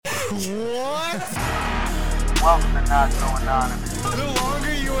What? Welcome to Not So Anonymous. The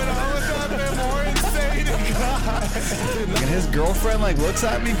longer you went on with that, the more insane it got. And his girlfriend looks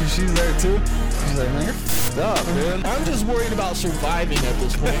at me because she's there too. She's like, man, you're f***ed up, dude. I'm just worried about surviving at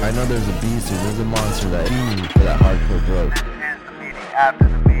this point. I know there's a beast or there's a monster that eats for that hardcore drug. This is the meeting after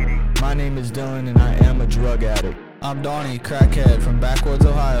the meeting. My name is Dylan and I am a drug addict. I'm Donnie, crackhead from Backwoods,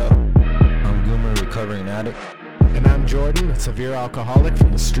 Ohio. I'm Goomer, recovering addict. And I'm Jordan, a severe alcoholic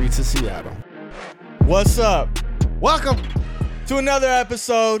from the streets of Seattle. What's up? Welcome to another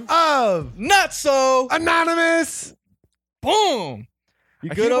episode of Not So Anonymous. Boom. You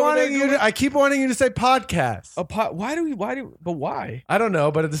good over there? I keep wanting you to say podcast. Why? I don't know,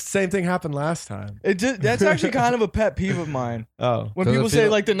 but the same thing happened last time. That's actually kind of a pet peeve of mine. Oh. When people say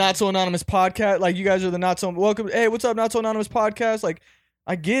the Not So Anonymous podcast, you guys are the Not So welcome. Hey, what's up, Not So Anonymous podcast?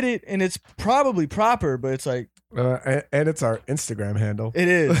 I get it, and it's probably proper, but it's and it's our Instagram handle. It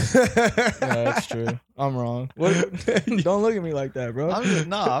is. Yeah, that's true. I'm wrong. Don't look at me like that, bro. I'm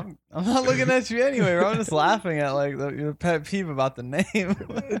not looking at you anyway, bro. I'm just laughing at your pet peeve about the name.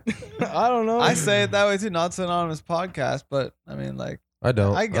 I don't know. I say it that way too. Not So Anonymous podcast, but I mean, I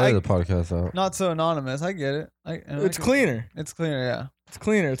don't. I like the podcast out. Not So Anonymous. I get it. It's cleaner. It's cleaner, yeah. It's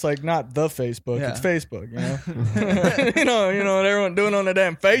cleaner. It's not the Facebook. Yeah. It's Facebook. You know. you know what everyone doing on the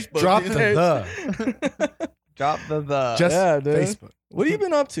damn Facebook. Drop these the days. Drop the. Just yeah, dude. Facebook. What have you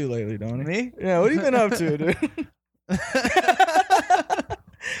been up to lately, Donnie? Me? Yeah. What have you been up to, dude?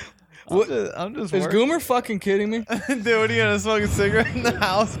 I'm just Is working. Goomer fucking kidding me? Dude, what are you gonna smoke a cigarette in the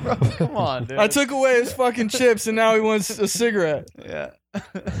house, bro? Come on, dude. I took away his fucking chips and now he wants a cigarette. Yeah.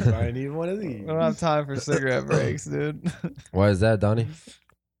 I need one of these. I don't have time for cigarette breaks, dude. Why is that, Donnie?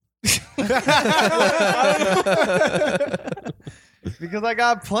 Because I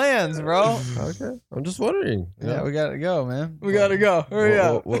got plans, bro. Okay. I'm just wondering. Yeah, we gotta go, man. We gotta go. Hurry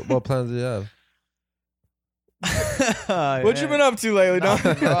up. What plans do you have? What you been up to lately, Donnie?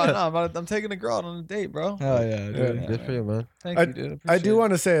 I'm taking a girl out on a date, bro. Oh yeah, dude. Good for you, man. Thank you, dude. I do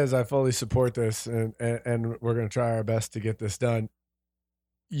want to say, as I fully support this, and we're going to try our best to get this done.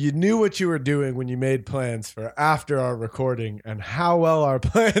 You knew what you were doing when you made plans for after our recording and how well our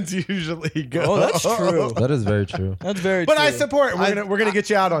plans usually go. Oh, that's true. That is very true. That's very But true. I support. We're gonna get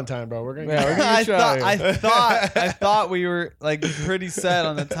you out on time, bro. We're gonna. Yeah, Get we're gonna get you out of here. I thought we were pretty set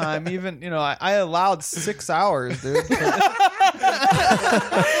on the time. Even I allowed 6 hours, dude.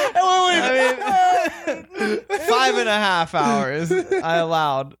 I mean, 5.5 hours I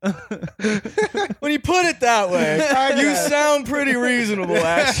allowed. When you put it that way, you sound pretty reasonable,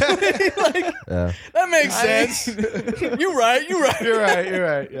 actually. Yeah. That makes sense. You're right. You're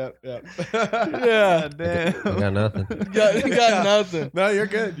right. Yep. Yeah. Damn. I got nothing. You got nothing. No, you're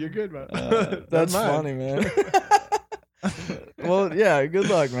good. You're good, man. That's mine. funny, man. Well, yeah, good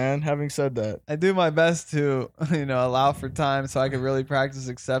luck, man. Having said that. I do my best to, allow for time so I can really practice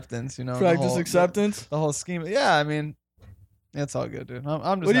acceptance. Practice acceptance? The whole scheme. Yeah, I mean, it's all good, dude.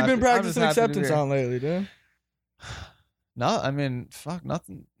 I'm just. What have you been happy- I'm just practicing happy to be acceptance here. on lately, dude? No, I mean, fuck,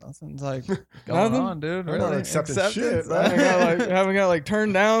 nothing. Nothing's going Nothing? on, dude. I'm Really, not accepting shit, bro. Haven't got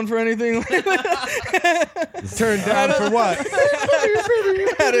turned down for anything. Turned down for what?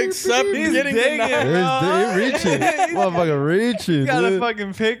 Had to accept getting digging. denied. He's reaching. Motherfucker reaching, He's got a dude.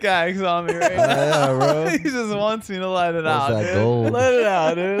 fucking pickaxe on me right now. Yeah, bro. He just wants me to let it That's out, that dude. gold. Let it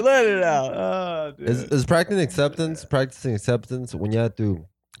out, dude. Let it out. Oh, dude. Is practicing acceptance when you have to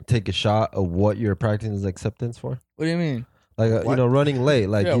take a shot of what you're practicing acceptance for? What do you mean? Running late.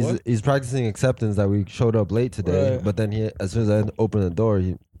 Yeah, what? He's practicing acceptance that we showed up late today, Right. but then as soon as I open the door,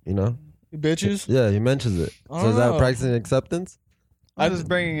 You bitches? he mentions it. I So is don't that know. practicing acceptance? I'm just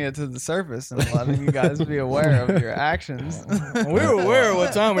bringing it to the surface and letting you guys be aware of your actions. We were aware of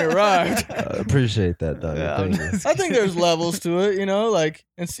what time we arrived. I appreciate that, Donnie. Yeah, Thank you. I think there's levels to it,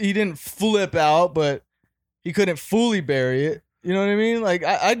 he didn't flip out, but he couldn't fully bury it. You know what I mean?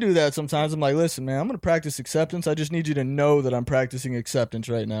 I do that sometimes. I'm like, listen, man, I'm going to practice acceptance. I just need you to know that I'm practicing acceptance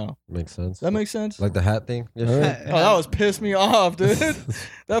right now. Makes sense. Does that make sense? Like the hat thing? All right. Oh, that was pissed me off, dude.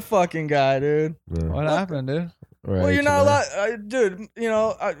 That fucking guy, dude. Yeah. What happened, dude? Right, Well, you're not H&I. allowed, dude.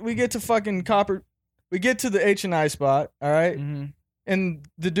 We get to fucking we get to the H&I spot, all right? Mm-hmm. And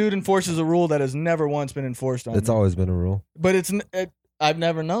the dude enforces a rule that has never once been enforced on It's me. always been a rule. But I've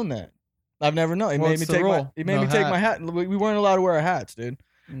never known that. I've never known. He made What's me the take rule? No take hat. my hat. We weren't allowed to wear our hats, dude.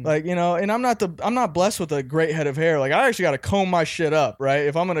 Mm. And I'm not blessed with a great head of hair. I actually got to comb my shit up, right?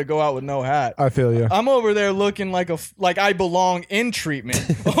 If I'm gonna go out with no hat, I feel you. I'm over there looking like I belong in treatment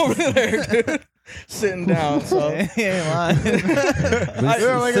over there, dude. sitting down. So He ain't lying. But he's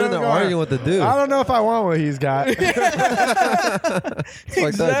Yeah, like, sitting there I'm arguing with the dude. I don't know if I want what he's got. It's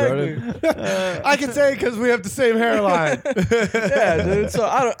like that, Jordan. I can say because we have the same hairline. yeah, dude. So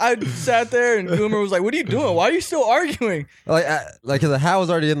I sat there and Goomer was like, "What are you doing? Why are you still arguing?" Like the hat was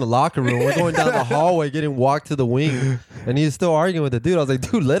already in the locker room. We're going down the hallway, getting walked to the wing, and he's still arguing with the dude. I was like,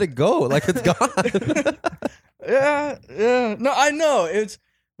 dude, let it go. Like it's gone. Yeah. No, I know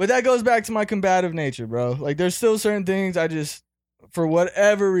but that goes back to my combative nature, bro. Like, there's still certain things I just, for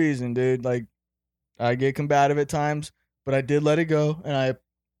whatever reason, dude, like, I get combative at times, but I did let it go, and I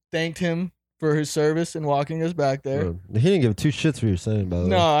thanked him for his service and walking us back there. Bro, he didn't give 2 shits for your saying, by the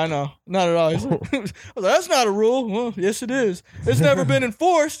No, way. I know. Not at all. He's like, I was like, that's not a rule. Well, yes, it is. It's never been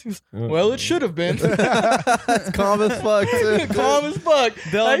enforced. He goes, well, it should have been. It's calm as fuck, too. Calm as fuck.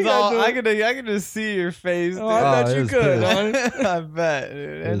 How you Dylan's guys all, doing? I can just see your face. Oh, I Oh, bet he you was could, pissed. Donnie. I bet,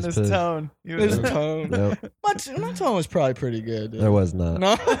 dude. And was this pissed. tone. He was His tone. Yep. My tone was probably pretty good. Dude. There was not.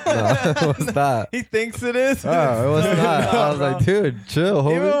 No? No, it was not. He thinks it is. Oh, it was not. I was bro. like, dude, chill,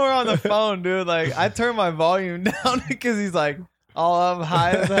 Even when homie. we're on the phone, dude, like I turn my volume down because he's like all up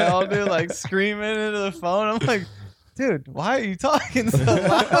high as hell, dude, like screaming into the phone. I'm like, dude, why are you talking so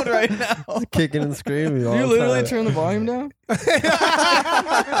loud right now? Kicking and screaming. all You the literally time. turn the volume down? I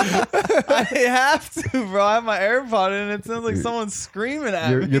have to, bro. I have my AirPod in and it sounds like someone's screaming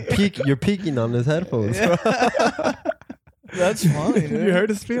at me. You're peeking on his headphones. bro. That's funny, dude. You hurt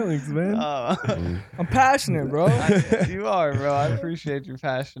his feelings, man. I'm passionate, bro. You are, bro. I appreciate your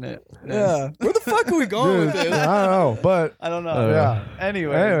passionate. Yeah. Where the fuck are we going with Dude, this? I don't know, but I don't know. yeah.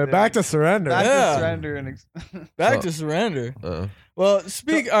 Anyway, Back to surrender. back Yeah. to surrender and Back to surrender. Uh, Well,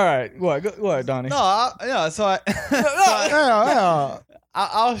 all right. What, Donnie? no, so I. Yeah.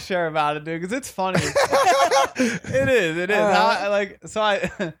 I'll share about it, dude, because it's funny. It is.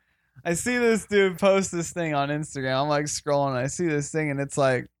 I see this dude post this thing on Instagram. I'm like scrolling, and I see this thing, and it's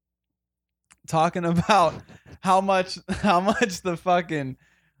like talking about how much the fucking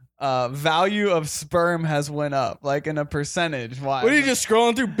value of sperm has went up, like in a percentage. Why? What are you just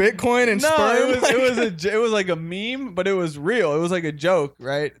scrolling through Bitcoin and No, sperm? it was like a meme, but it was real. It was like a joke,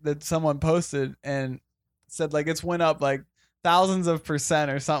 right? That someone posted and said like it's went up like thousands of %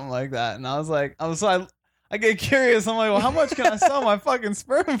 or something like that. And I was like, I get curious. I'm like, well, how much can I sell my fucking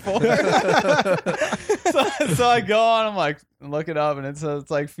sperm for? so I go on, I'm like, look it up, and it says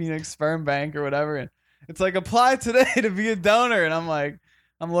it's like Phoenix Sperm Bank or whatever, and it's like apply today to be a donor. And I'm like,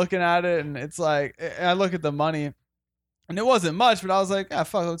 I'm looking at it, and it's like, and I look at the money. And it wasn't much, but I was like, ah,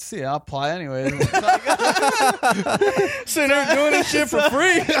 fuck, let's see. I'll apply anyways. Sitting there doing this shit for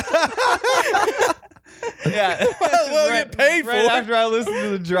free. Yeah. Well, get paid right for it. after I listened to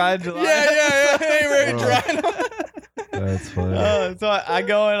the Dry July. Yeah. Ain't very Bro. dry. that's funny. So I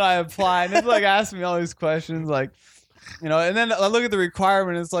go and I apply, and it's like asking me all these questions, like, you know, and then I look at the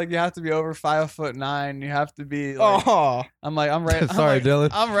requirement. It's like you have to be over 5'9". You have to be. Like, Oh. I'm like, I'm right. Sorry, I'm like, Dylan.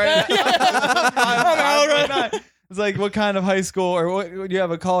 I'm right. I'm out right now. It's like, what kind of high school or what? Do you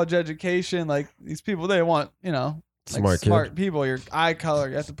have a college education? Like these people, they want, you know. Like Smart kid. people, your eye color,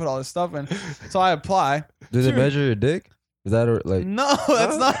 you have to put all this stuff in. So I apply. Do they measure your dick? Is that like? No,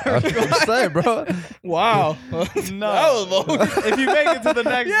 that's not a I'm just saying, bro. Wow. No. That was low. If you make it to the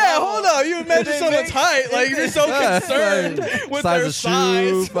next Yeah, level, hold on. You measure they someone's make- height. Like, you're so Yeah, concerned with size their of size.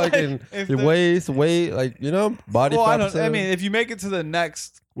 shoe, Like, fucking if your the- waist, weight, like body Well, I fat don't. I percentage. mean, if you make it to the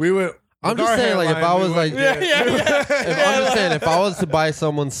next, We would. I'm with just our saying, like, if hairline, I we was, like- wouldn't yeah, get- yeah. I'm just saying, if I was to buy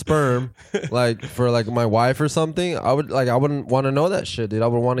someone's sperm, like for like my wife or something, I wouldn't want to know that shit, dude. I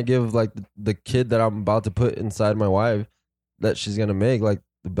would want to give like the kid that I'm about to put inside my wife that she's gonna make like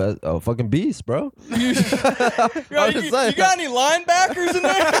the best, fucking beast, bro. You got any linebackers in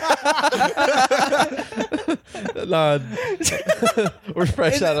there? Nah, we're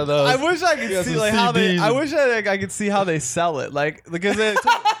fresh out of those. I wish I could got see some like how they. CBs. I wish I could see how they sell it, like because it.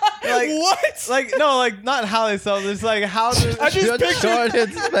 Like, What? Like no, like not how they sell it. It's like how. I just pictured.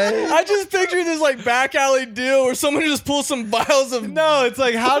 Jordan's face. I just pictured this like back alley deal where someone just pulls some vials of. No, it's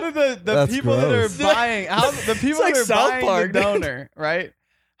like how do the That's people that are gross. buying how the people like that are South buying Park, the dude. donor, right?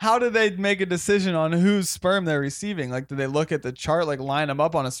 How do they make a decision on whose sperm they're receiving? Like, do they look at the chart, like line them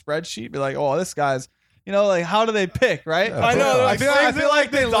up on a spreadsheet, be like, oh, this guy's, you know, like how do they pick, right? I know. I feel like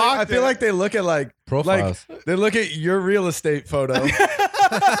they look. I doctor. feel like they look at like Profiles. Like they look at your real estate photo.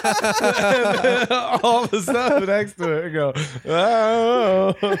 And all of a sudden next to it, and go,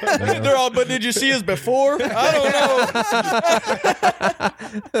 oh. They're all. But did you see his before? I don't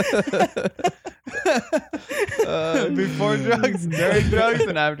know. Before drugs, during drugs,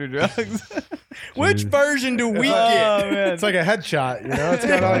 and after drugs. Which version do we Oh, get? man. It's like a headshot, you know? It's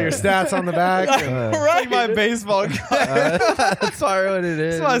got all your stats on the back. and- Right. Like my baseball card. That's probably what it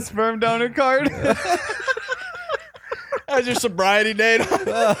is. It's my sperm donor card. That's your sobriety date.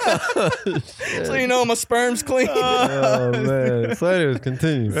 So you know my sperm's clean. Oh man. So anyways,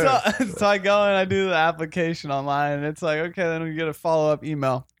 continue. So I go and I do the application online, and it's like, okay, then we get a follow up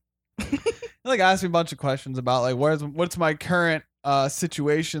email. Like, ask me a bunch of questions about like what's my current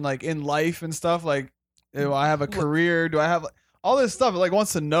situation like in life and stuff. Like, do I have a career? Do I have all this stuff? It, like,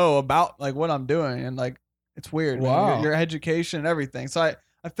 wants to know about like what I'm doing, and like it's weird. man. Wow. Your education and everything. So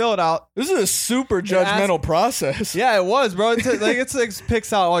I fill it out. This is a super judgmental process. Yeah, it was, bro. It's like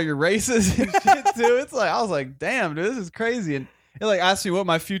picks out all your races and shit too. It's like I was like, damn, dude, this is crazy. And it like asks me what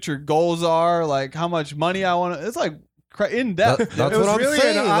my future goals are, like how much money I want to. It's like in depth. That's It was what I'm really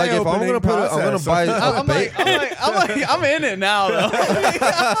saying. an Like if I'm eye-opening gonna put, I'm gonna process. buy. I'm in it now though.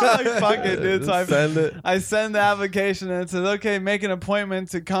 I'm like, fuck it, dude. So Send it. I send the application and it says, okay, make an appointment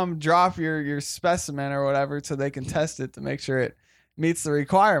to come drop your specimen or whatever so they can test it to make sure it meets the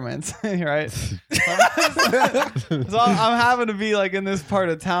requirements, right? So I'm having to be like in this part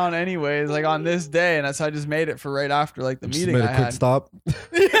of town anyways, like on this day, and so I just made it for right after like the Just meeting made I a quick had. stop.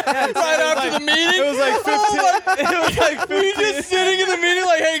 Right after the meeting. It was like 15. It was like 15. We just sitting in the meeting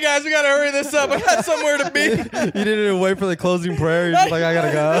like, hey guys, we gotta hurry this up. I got somewhere to be. You didn't even wait for the closing prayer. You're just like, I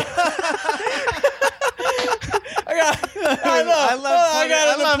gotta go. I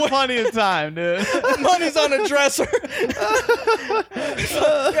got an left plenty of time, dude. money's on the dresser.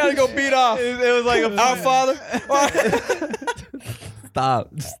 Gotta go beat off. It was like Our Father. Stop,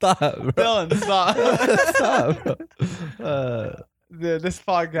 bro. Dylan, stop. Stop, bro. Dude, this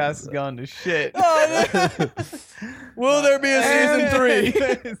podcast is going to shit. Will there be a season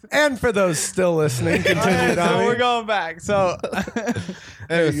 3? And for those still listening, continue, So Tommy. we're going back. So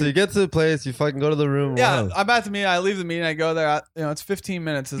Anyway, so you get to the place, you fucking go to the room. yeah, Wow. I'm at the meeting. I leave the meeting. I go there. It's 15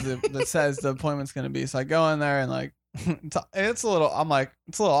 minutes that says the appointment's going to be. So I go in there and like, it's a little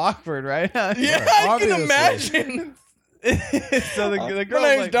awkward, right? Yeah, I Obviously. can imagine. So the My girl's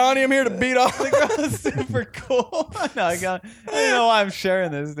name's like, Donnie. I'm here to beat off. the girl's super cool. No, I don't know why I'm sharing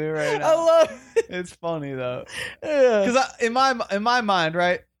this, dude, right I now. love it. It's funny though. Yeah. Because in my mind,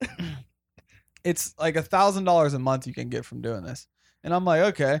 right, it's like $1,000 a month you can get from doing this, and I'm like,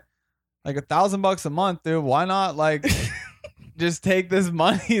 okay, like $1,000 a month, dude. Why not like just take this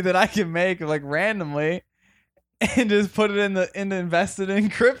money that I can make like randomly and just put it in invest it in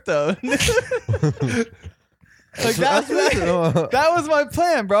crypto? Like that was my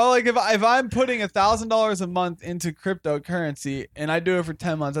plan, bro. Like if I'm putting $1,000 a month into cryptocurrency and I do it for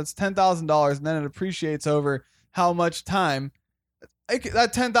 10 months, that's $10,000, and then it appreciates over how much time.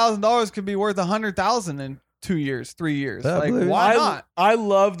 That $10,000 could be worth $100,000 in 2 years, 3 years. Yeah, I like believe it. why not? I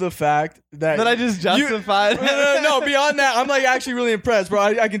love the fact that That I just justified. No, beyond that, I'm like actually really impressed, bro.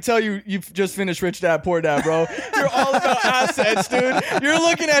 I can tell you've just finished Rich Dad Poor Dad, bro. You're all about assets, dude. You're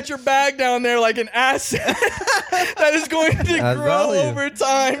looking at your bag down there like an asset that is going to Add grow value. over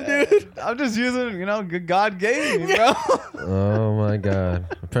time, dude. I'm just using, God gave me, bro. Oh my god.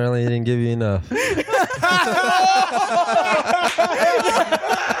 Apparently he didn't give you enough.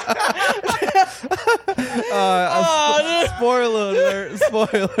 Spoiler alert.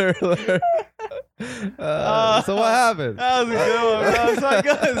 Spoiler alert. So what happened? That was a good one, bro. So I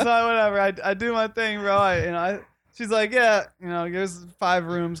go, so whatever. I do my thing, bro. She's like, yeah, there's 5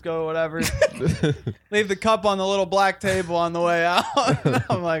 rooms, go whatever. Leave the cup on the little black table on the way out.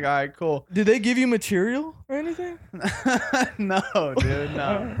 I'm like, all right, cool. Did they give you material or anything? No, dude, no.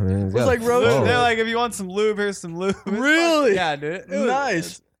 I mean, It was like road whoa. They're like, if you want some lube, here's some lube. Really? Yeah, dude. It was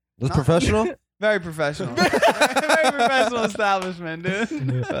Nice. That's professional? very professional. Very professional establishment, dude.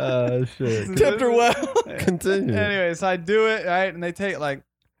 Shit. Tipped her well. Continue. Anyway, so I do it, right? And they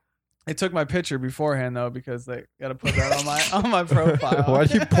took my picture beforehand though, because they gotta put that on my profile. Why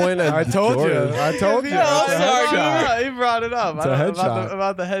do you point at I told you. Jordan? I told you. Yeah, It's a I'm headshot. sorry, he brought it up. It's a headshot.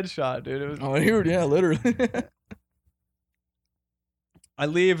 About the headshot, dude. It was, Oh, yeah, literally. I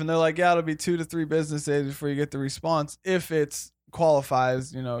leave and they're like, yeah, it'll be 2 to 3 business days before you get the response if it's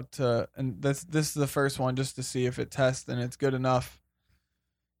qualifies, and this is the first one just to see if it tests and it's good enough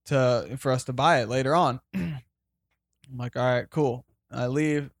for us to buy it later on. I'm like, all right, cool. And I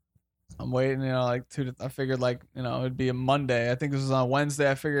leave. I'm waiting, I figured it'd be a Monday. I think this was on Wednesday.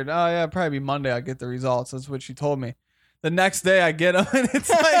 I figured, oh yeah, it'd probably be Monday. I get the results. That's what she told me. The next day I get them and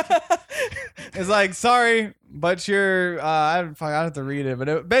it's like, sorry, but I have to read it, but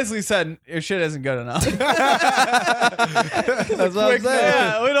it basically said your shit isn't good enough. That's what I'm saying.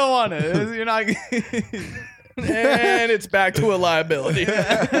 Yeah, we don't want it. You're not. And it's back to a liability.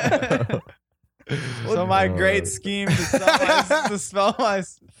 So my God. great scheme to sell my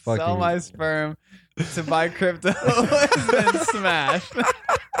Fucking- sperm to buy crypto has been smashed.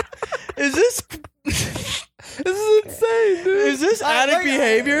 Is this This is insane, dude. is this addict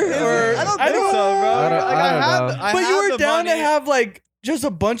behavior or I don't think so, bro. I don't- I don't know. But you were the down to money. have like just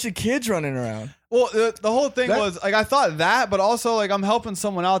a bunch of kids running around. Well, the whole thing That- was like I thought that, but also like I'm helping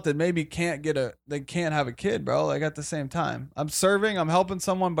someone out that maybe can't have a kid, bro. Like at the same time, I'm serving, I'm helping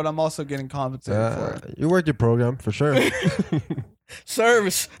someone, but I'm also getting compensated for it. You worked your program for sure.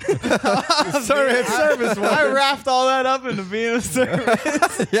 Service. Service I worker. wrapped all that up into being a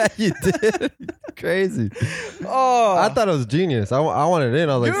service. Yeah, you did. Crazy. Oh, I thought it was genius. I wanted in.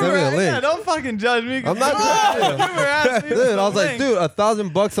 I was like, send me a link. Yeah, don't fucking judge me. I'm not judging you. You were asking me Dude, for I was the like, link.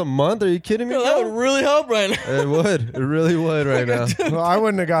 dude, $1,000 a month? Are you kidding me? Yo, that bro? would really help right now. It would. It really would right now. Well, I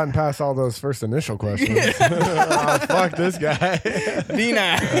wouldn't have gotten past all those first initial questions. Oh, fuck this guy.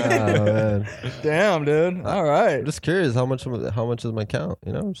 Dina. Oh, man. Damn, dude. All right. I'm just curious how much is my count?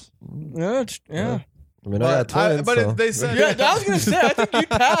 You know, Yeah. I mean, I got twins. so. they said Yeah, I was gonna say. I think you'd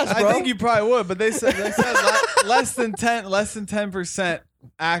pass, bro. I think you probably would, but they said less than 10%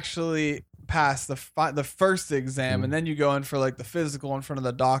 actually pass the first exam, and then you go in for like the physical in front of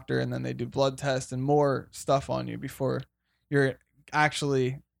the doctor, and then they do blood tests and more stuff on you before you're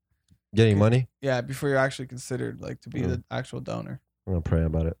actually Getting money? before you're actually considered like to be the actual donor. I'm going to pray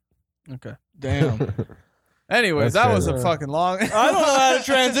about it. Okay. Damn. Anyways, That's that was crazy. a fucking long. I don't know how to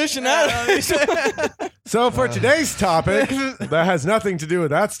transition that. So for today's topic, that has nothing to do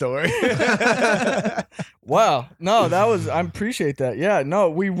with that story. Wow. No, that was. I appreciate that. Yeah. No,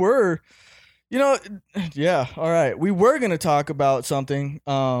 we were. You know. Yeah. All right. We were gonna talk about something.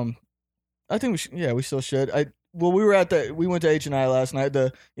 I think we should. Yeah, we still should. Well, we went to H&I last night.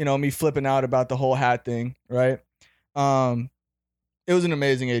 Me flipping out about the whole hat thing. Right. It was an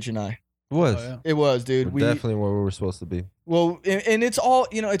amazing H&I. It was. Oh, yeah. It was, dude. We're definitely where we were supposed to be. Well, and it's all,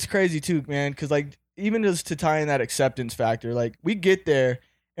 it's crazy too, man, because like even just to tie in that acceptance factor, like we get there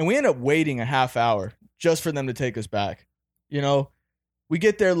and we end up waiting a half hour just for them to take us back. We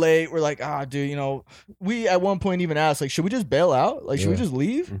get there late. We're like, dude, we at one point even asked, like, should we just bail out? Like, should we Yeah. just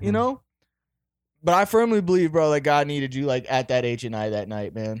leave? Mhm. But I firmly believe, bro, like God needed you like at that H&I that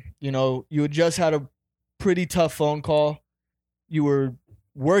night, man. You had just had a pretty tough phone call. You were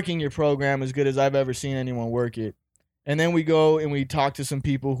working your program as good as I've ever seen anyone work it. And then we go and we talk to some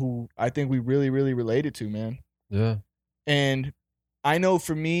people who I think we really, really related to, man. Yeah. And I know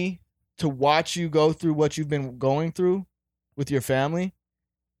for me to watch you go through what you've been going through with your family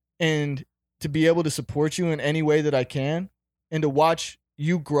and to be able to support you in any way that I can and to watch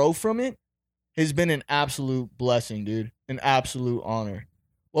you grow from it has been an absolute blessing, dude. An absolute honor.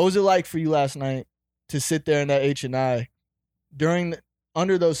 What was it like for you last night to sit there in that H&I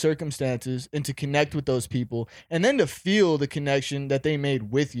under those circumstances and to connect with those people and then to feel the connection that they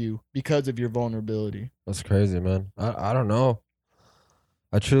made with you because of your vulnerability? That's crazy, man. I don't know.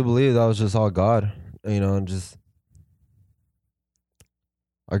 I truly believe that was just all God, and just,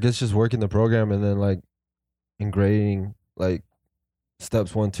 I guess just working the program and then like integrating like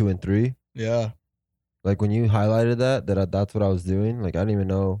steps 1, 2, and 3. Yeah. Like when you highlighted that's what I was doing. Like I didn't even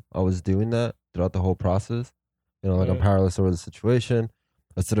know I was doing that throughout the whole process. I'm Right. powerless over the situation.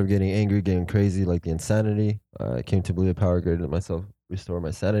 Instead of getting angry, getting crazy, like the insanity, I came to believe a power greater than myself, restore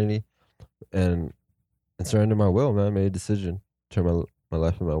my sanity, and surrender my will, man. I made a decision, turn my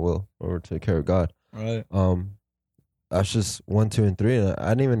life and my will over to the care of God. Right. That's just 1, 2, and 3. And I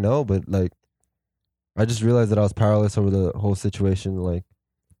didn't even know, but like, I just realized that I was powerless over the whole situation, like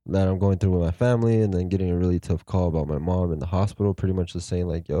that I'm going through with my family, and then getting a really tough call about my mom in the hospital, pretty much just saying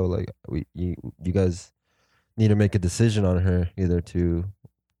like, yo, like you guys need to make a decision on her, either to,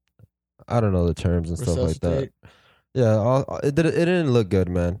 I don't know the terms and stuff like that. Resuscitate. Yeah, it didn't look good,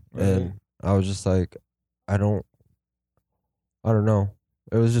 man. Right. And I was just like, I don't know.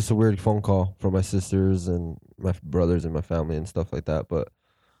 It was just a weird phone call from my sisters and my brothers and my family and stuff like that. But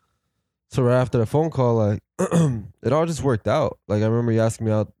so right after the phone call, like it all just worked out. Like I remember you asking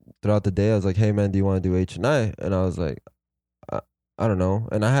me out throughout the day. I was like, "Hey man, do you want to do H&I?" And I was like, I don't know.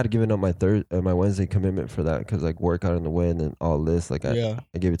 And I had given up my my Wednesday commitment for that because like work out in the way and then all this. Like I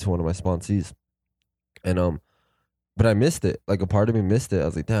gave it to one of my sponsees, and but I missed it. Like a part of me missed it. I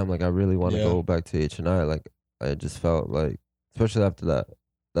was like, damn, like I really want to Yeah. go back to H&I. Like I just felt like, especially after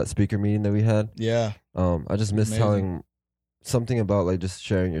that speaker meeting that we had. Yeah. I just missed Amazing. telling something about like just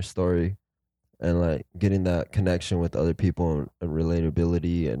sharing your story and like getting that connection with other people and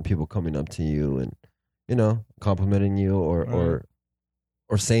relatability and people coming up to you and complimenting you or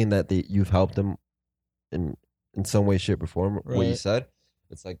saying that you've helped them in some way, shape, or form. What you Right. said,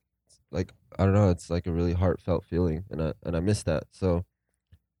 it's like like, I don't know, it's like a really heartfelt feeling, and I miss that. So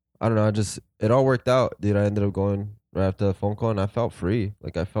I don't know, it all worked out, dude. I ended up going right after the phone call, and I felt free.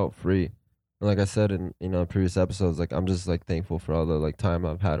 Like, I felt free. And like I said in, previous episodes, like, I'm just like thankful for all the like time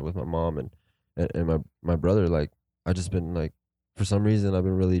I've had with my mom and my brother. Like, I just been like, for some reason, I've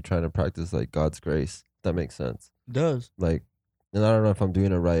been really trying to practice like God's grace. If that makes sense. It does. Like, and I don't know if I'm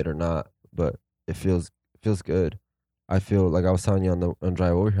doing it right or not, but it feels good. I feel like, I was telling you on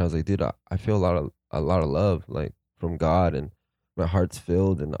drive over here, I was like, dude, I feel a lot of love, like, from God, and my heart's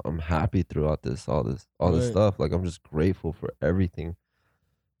filled, and I'm happy throughout all this Right. stuff. Like, I'm just grateful for everything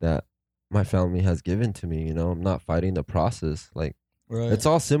that my family has given to me. I'm not fighting the process. Like, Right. it's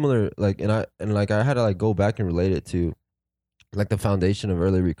all similar. Like, and I had to like go back and relate it to like the foundation of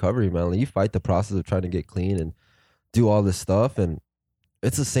early recovery, man. Like, you fight the process of trying to get clean and do all this stuff, and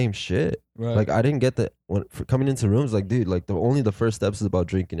it's the same shit. Right. Like, I didn't get that when for coming into rooms. Like, dude, like, the first steps is about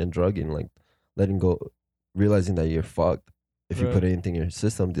drinking and drugging, like letting go, realizing that you're fucked if you Right. put anything in your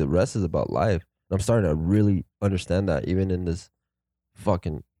system. The rest is about life. And I'm starting to really understand that, even in this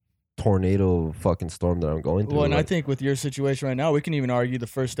fucking tornado fucking storm that I'm going through. Well, and I Like, think with your situation right now, we can even argue the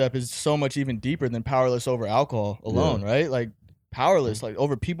first step is so much even deeper than powerless over alcohol alone, right? Like, powerless, like,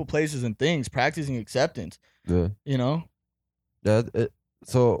 over people, places, and things, practicing acceptance, yeah, Yeah.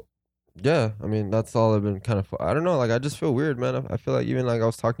 so yeah, I mean, that's all I've been kind of. I don't know. Like, I just feel weird, man. I feel like, even like I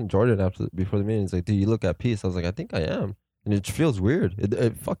was talking to Jordan before the meeting. He's like, "Dude, you look at peace." I was like, "I think I am," and it feels weird.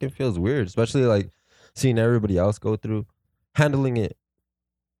 It fucking feels weird, especially like seeing everybody else go through, handling it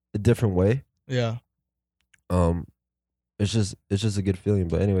a different way. Yeah. It's just a good feeling.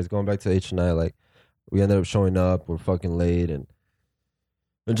 But anyways, going back to H&I, like, we ended up showing up. We're fucking late, and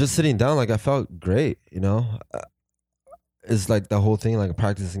just sitting down, like, I felt great. It's like the whole thing, like,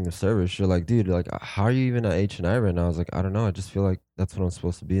 practicing the service. You're like, dude, like, how are you even at H&I right now? I was like, I don't know. I just feel like that's what I'm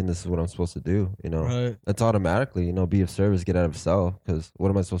supposed to be, and this is what I'm supposed to do. Right. It's automatically, be of service, get out of self. Because what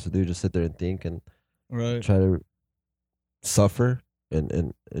am I supposed to do? Just sit there and think and Right. try to suffer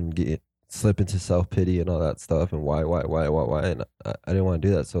and slip into self-pity and all that stuff, and why, and I didn't want to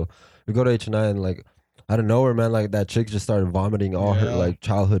do that. So we go to H&I, and like, out of nowhere, man, like, that chick just started vomiting all her Yeah. like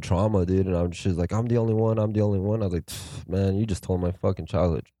childhood trauma, dude. And she's like, I'm the only one. I was like, man, you just told my fucking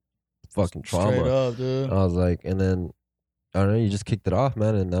childhood fucking trauma. Straight up, dude. And I was like, and then I don't know, you just kicked it off,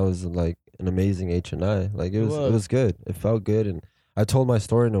 man, and that was like an amazing H&I. Like, it was good. It felt good, and I told my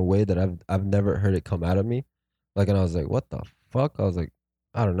story in a way that I've never heard it come out of me. Like, and I was like, what the fuck? I was like,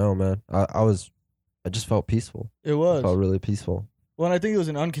 I don't know, man. I just felt peaceful. It I was. felt really peaceful. Well, and I think it was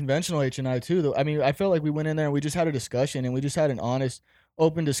an unconventional H&I too, though. I mean, I felt like we went in there and we just had a discussion, and we just had an honest,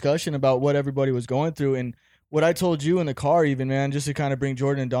 open discussion about what everybody was going through. And what I told you in the car, even, man, just to kind of bring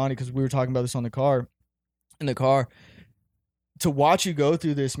Jordan and Donnie, because we were talking about this in the car, to watch you go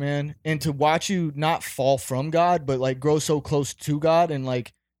through this, man, and to watch you not fall from God, but like grow so close to God and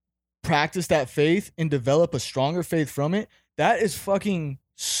like practice that faith and develop a stronger faith from it. That is fucking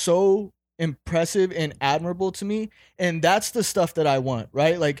so impressive and admirable to me. And that's the stuff that I want,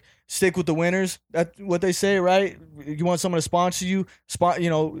 right? Like, stick with the winners. That's what they say, right? You want someone to sponsor you,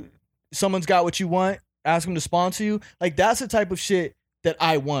 someone's got what you want, ask them to sponsor you. Like, that's the type of shit that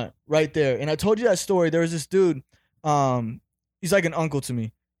I want right there. And I told you that story. There was this dude, he's like an uncle to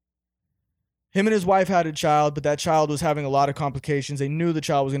me. Him and his wife had a child, but that child was having a lot of complications. They knew the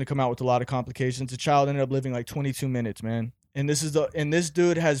child was going to come out with a lot of complications. The child ended up living like 22 minutes, man. And this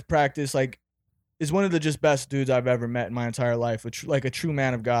dude has practiced, like, is one of the just best dudes I've ever met in my entire life, like a true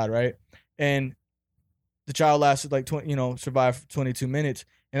man of God, right? And the child lasted like survived 22 minutes,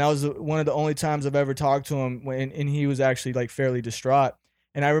 and that was one of the only times I've ever talked to him and he was actually like fairly distraught.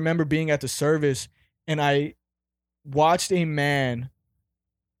 And I remember being at the service, and I watched a man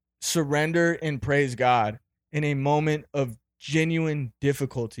surrender and praise God in a moment of genuine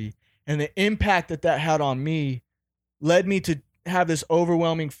difficulty, and the impact that had on me led me to have this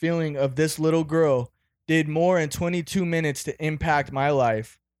overwhelming feeling of this little girl did more in 22 minutes to impact my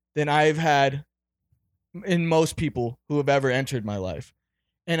life than I've had in most people who have ever entered my life.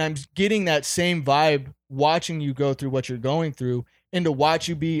 And I'm getting that same vibe watching you go through what you're going through, and to watch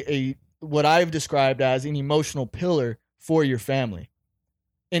you be what I've described as an emotional pillar for your family.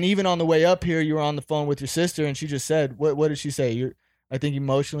 And even on the way up here, you were on the phone with your sister, and she just said, what did she say? I think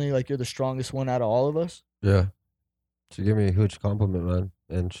emotionally, like, you're the strongest one out of all of us. Yeah. She gave me a huge compliment, man.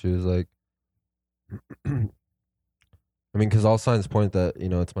 And she was like, I mean, because all signs point that,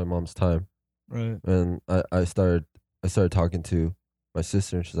 it's my mom's time. Right. And I started talking to my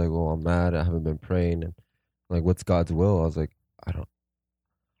sister, and she's like, well, I'm mad. I haven't been praying. And like, what's God's will? I was like, I don't.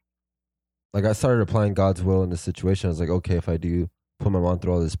 Like, I started applying God's will in this situation. I was like, okay, if I do put my mom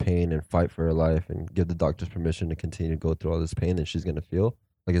through all this pain and fight for her life and give the doctors permission to continue to go through all this pain that she's gonna feel?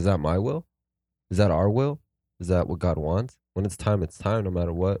 Like, is that my will? Is that our will? Is that what God wants? When it's time, no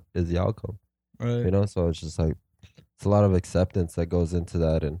matter what is the outcome. Right. You know, so it's just like it's a lot of acceptance that goes into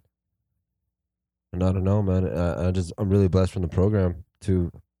that, and I don't know, man. I'm really blessed from the program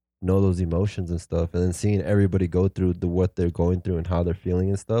to know those emotions and stuff, and then seeing everybody go through what they're going through and how they're feeling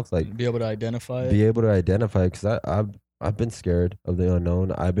and stuff. Like, be able to identify it. be able to identify, because I've been scared of the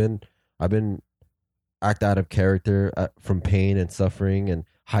unknown. I've been act out of character from pain and suffering and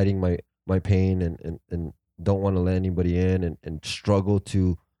hiding my pain and don't want to let anybody in and struggle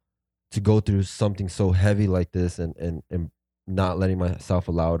to go through something so heavy like this and not letting myself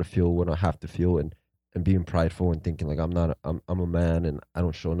allow to feel what I have to feel and being prideful and thinking like I'm a man and I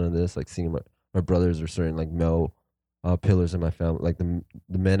don't show none of this. Like seeing my brothers or certain like male pillars in my family, like the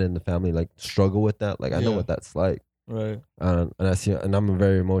men in the family, like struggle with that. Like I know what that's like. Right. And I see, and I'm a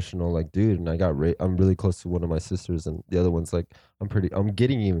very emotional like dude, and I got I'm really close to one of my sisters, and the other one's like I'm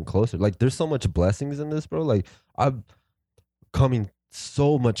getting even closer. Like there's so much blessings in this, bro. Like I'm coming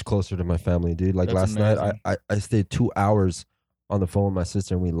so much closer to my family, dude. Like That's last night, amazing. I stayed 2 hours on the phone with my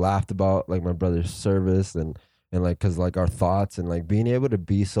sister, and we laughed about like my brother's service and like because like our thoughts and like being able to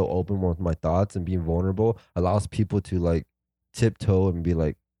be so open with my thoughts and being vulnerable allows people to like tiptoe and be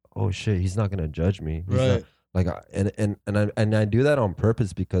like, oh shit, he's not gonna judge me. He's Right. not, like and I do that on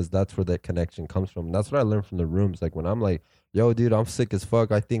purpose because that's where that connection comes from. And that's what I learned from the rooms. Like when I'm like, yo, dude, I'm sick as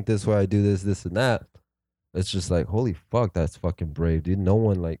fuck. I think this way. I do this, and that. It's just like, holy fuck, that's fucking brave, dude. No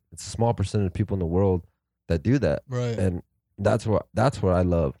one like it's a small percentage of people in the world that do that. Right. And that's what I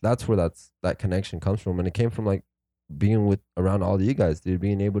love. That's where that connection comes from. And it came from like being with around all of you guys, dude.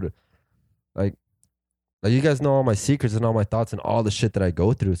 Being able to like you guys know all my secrets and all my thoughts and all the shit that I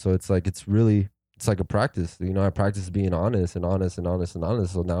go through. So it's like it's like a practice. You know, I practice being honest. So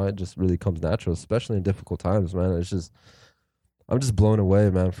now it just really comes natural, especially in difficult times, man. It's just I'm just blown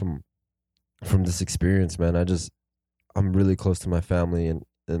away, man, from this experience, man. I'm really close to my family and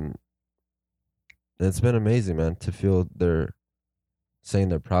it's been amazing, man, to feel they're saying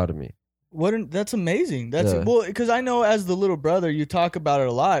they're proud of me. That's amazing. That's Yeah. well, because I know as the little brother, you talk about it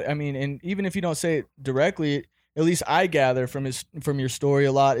a lot. I mean, and even if you don't say it directly, at least I gather from your story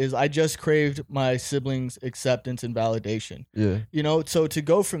a lot is I just craved my siblings' acceptance and validation. Yeah. You know, so to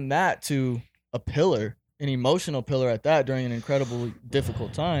go from that to a pillar, an emotional pillar at that during an incredibly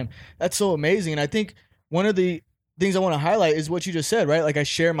difficult time, that's so amazing. And I think one of the things I want to highlight is what you just said, right? Like I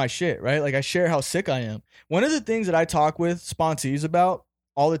share my shit, right? Like I share how sick I am. One of the things that I talk with sponsees about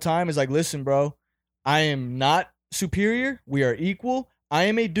all the time is like, listen, bro, I am not superior. We are equal. I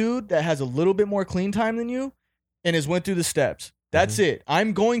am a dude that has a little bit more clean time than you and has went through the steps. That's it.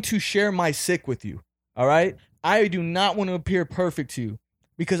 I'm going to share my sick with you. All right. I do not want to appear perfect to you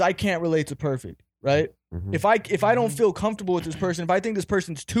because I can't relate to perfect, right? Mhm. If I don't feel comfortable with this person, if I think this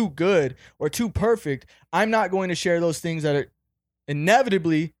person's too good or too perfect, I'm not going to share those things that are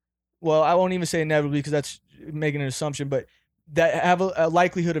inevitably, well, I won't even say inevitably because that's making an assumption, but that have a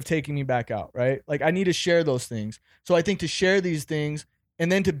likelihood of taking me back out, right? Like I need to share those things. So I think to share these things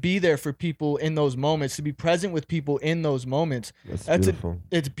and then to be there for people in those moments, to be present with people in those moments, That's beautiful.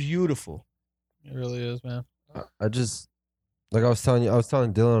 it's beautiful. It really is, man. I just like I was telling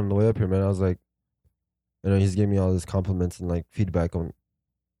Dylan on the way up here, man. I was like, you know, he's giving me all these compliments and like feedback on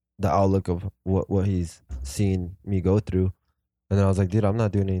the outlook of what he's seen me go through. And then I was like, dude, I'm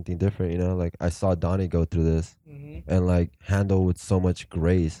not doing anything different, you know? Like I saw Donnie go through this and like handle with so much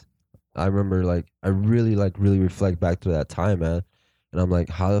grace. I remember like I really reflect back to that time, man. And I'm like,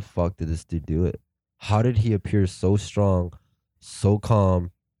 how the fuck did this dude do it? How did he appear so strong, so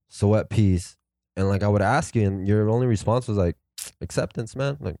calm, so at peace? And like I would ask you, and your only response was like, acceptance,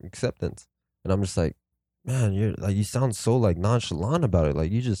 man. Like acceptance. And I'm just like, man, you sound so like nonchalant about it. Like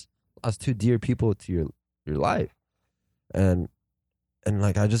you just lost 2 dear people to your life. And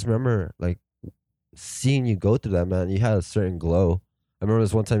like I just remember like seeing you go through that, man. You had a certain glow. I remember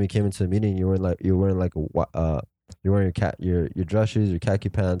this one time you came into a meeting. You were wearing your dress shoes, your khaki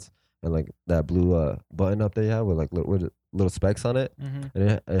pants, and like that blue button up that you had with like little specks on it. Mm-hmm.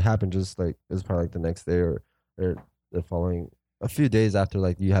 And it happened just like it was probably like the next day or the following a few days after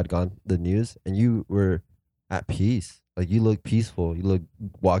like you had gone the news, and you were at peace. Like you look peaceful. You look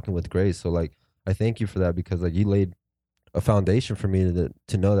walking with grace. So like I thank you for that because like you laid a foundation for me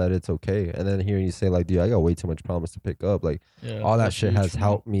to know that it's okay. And then hearing you say like, dude, I got way too much problems to pick up. Like all that shit has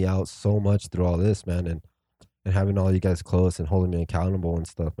helped me out so much through all this, man. And having all you guys close and holding me accountable and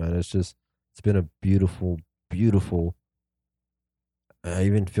stuff, man. It's been a beautiful, beautiful I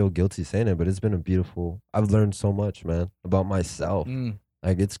even feel guilty saying it, but it's been a beautiful. I've learned so much, man, about myself.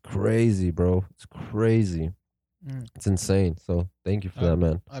 Like, it's crazy, bro. It's crazy. It's insane. So thank you for that,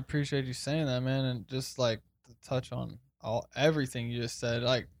 man. I appreciate you saying that, man, and just like to touch on everything you just said.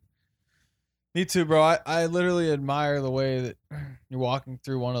 Like, me too, bro. I literally admire the way that you're walking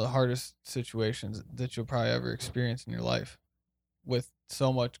through one of the hardest situations that you'll probably ever experience in your life, with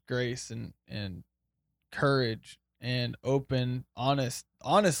so much grace and courage and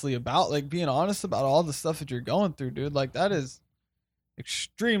honestly about, like, being honest about all the stuff that you're going through, dude. Like, that is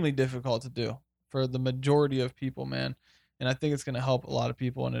extremely difficult to do for the majority of people, man. And I think it's going to help a lot of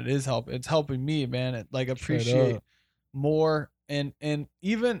people, and it's helping me, man. It, like, appreciate more and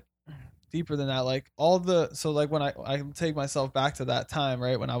even deeper than that, like so like when I take myself back to that time,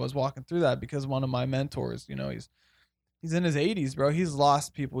 right, when I was walking through that, because one of my mentors, you know, he's in his 80s, bro. He's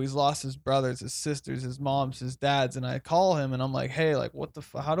lost people. He's lost his brothers, his sisters, his moms, his dads. And I call him and I'm like, hey, like, what the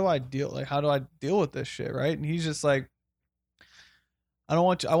how do I deal with this shit, right? And he's just like, I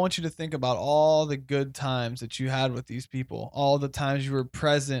want you to think about all the good times that you had with these people, all the times you were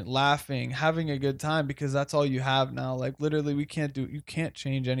present, laughing, having a good time, because that's all you have now. Like, literally, you can't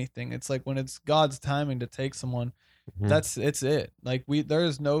change anything. It's like when it's God's timing to take someone, it's it. Like, there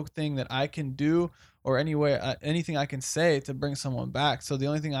is no thing that I can do or anything I can say to bring someone back. So the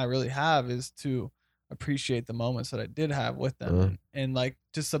only thing I really have is to appreciate the moments that I did have with them, and like,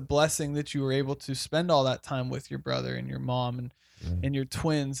 just a blessing that you were able to spend all that time with your brother and your mom and your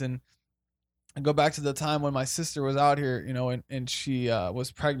twins. And I go back to the time when my sister was out here, you know, and she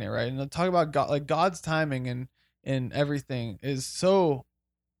was pregnant, right? And I talk about God, like, God's timing and everything is so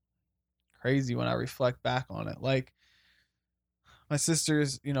crazy when I reflect back on it. Like, my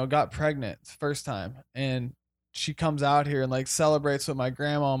sister's, you know, got pregnant first time, and she comes out here and like celebrates with my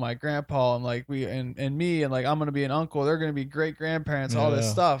grandma and my grandpa, and like and me, and like, I'm gonna be an uncle, they're gonna be great grandparents, all this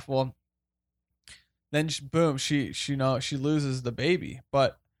stuff. Well, then boom, she loses the baby,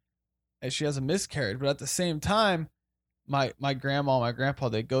 but she has a miscarriage. But at the same time, my grandma, my grandpa,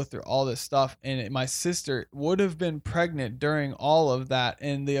 they go through all this stuff, and my sister would have been pregnant during all of that,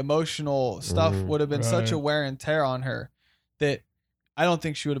 and the emotional stuff would have been such a wear and tear on her that I don't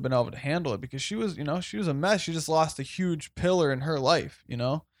think she would have been able to handle it, because she was a mess. She just lost a huge pillar in her life, you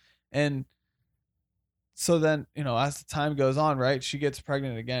know? And so then, you know, as the time goes on, right, she gets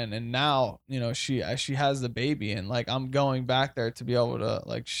pregnant again. And now, you know, she has the baby, and like, I'm going back there to be able to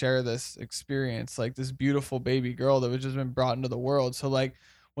like share this experience, like this beautiful baby girl that was just been brought into the world. So like,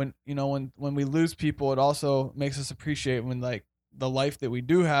 when we lose people, it also makes us appreciate when, like, the life that we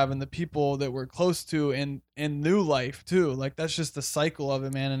do have and the people that we're close to in new life too. Like, that's just the cycle of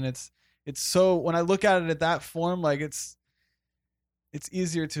it, man. And it's so, when I look at it at that form, like, it's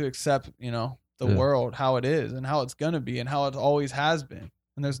easier to accept, you know, the world, how it is and how it's going to be and how it always has been.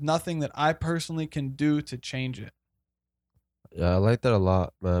 And there's nothing that I personally can do to change it. Yeah, I like that a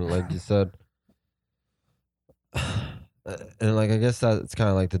lot, man. Like you said, and like, I guess that's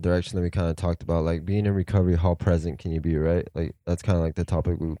kind of like the direction that we kind of talked about, like, being in recovery, how present can you be, right? Like, that's kind of like the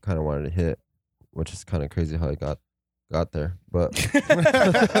topic we kind of wanted to hit, which is kind of crazy how I got there, but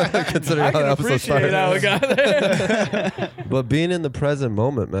considering how the episode started, how we got there. but being in the present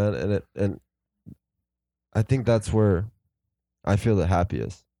moment, man, and I think that's where I feel the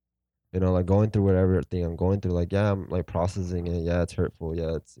happiest. You know, like, going through whatever thing I'm going through, like, yeah, I'm like processing it, yeah, it's hurtful,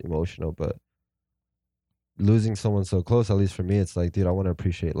 yeah, it's emotional, but losing someone so close, at least for me, it's like, dude, I want to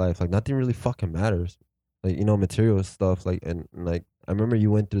appreciate life. Like, nothing really fucking matters. Like, you know, material stuff. Like, and like, I remember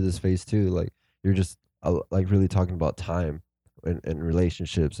you went through this phase too. Like, you're just like really talking about time and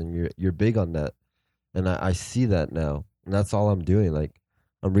relationships, and you're big on that. And I see that now, and that's all I'm doing. Like,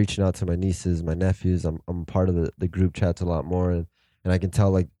 I'm reaching out to my nieces, my nephews. I'm part of the group chats a lot more, and I can tell,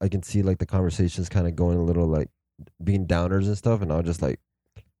 like, I can see like the conversations kind of going a little like being downers and stuff, and I'll just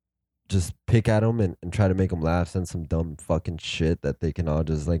pick at them and try to make them laugh, send some dumb fucking shit that they can all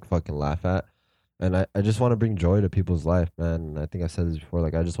just like fucking laugh at. And I just want to bring joy to people's life, man. And I think I said this before,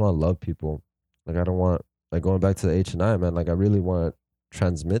 like, I just want to love people. Like, I don't want, like, going back to the H&I, man, like, I really want to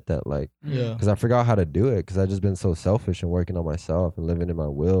transmit that, like, because I forgot how to do it, because I've just been so selfish and working on myself and living in my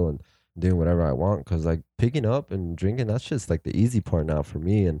will and doing whatever I want. Because, like, picking up and drinking, that's just like the easy part now for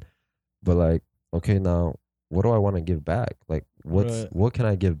me. But like, okay, now what do I want to give back? Like, what can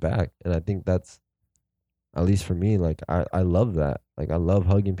I give back? And I think that's, at least for me, like, I love that. Like, I love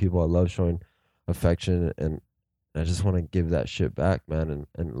hugging people. I love showing affection, and I just want to give that shit back, man,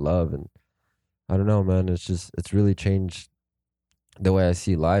 and love. And I don't know, man, it's really changed the way I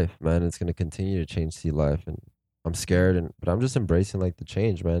see life, man. It's going to continue to see life, and I'm scared, but I'm just embracing like the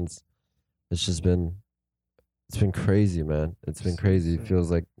change, man. It's it's been crazy, man. It's been crazy. It feels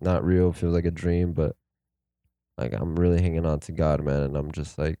like not real. It feels like a dream, but like I'm really hanging on to God, man. And I'm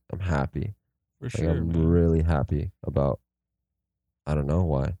just like, I'm happy. For Like, sure. I'm man. really happy about, I don't know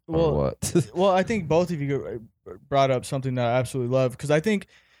why Well, or what. Well, I think both of you brought up something that I absolutely love, because I think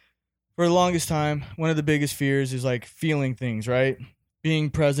for the longest time, one of the biggest fears is like feeling things, right? Being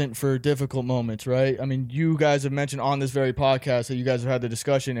present for difficult moments, right? I mean, you guys have mentioned on this very podcast that you guys have had the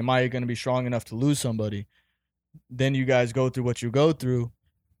discussion, am I going to be strong enough to lose somebody? Then you guys go through what you go through.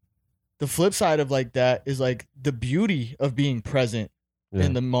 The flip side of like that is like the beauty of being present Yeah.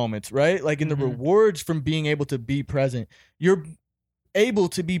 in the moments, right? Like in the Mhm. rewards from being able to be present. You're able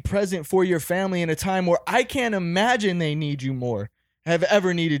to be present for your family in a time where I can't imagine they need you more, have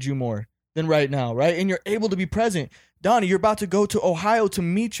ever needed you more than right now, right? And you're able to be present. Donnie, you're about to go to Ohio to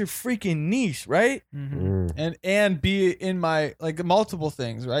meet your freaking niece, right? And be in my like multiple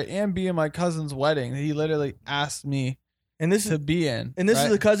things, right? And be in my cousin's wedding. He literally asked me And this to is be in. and this right?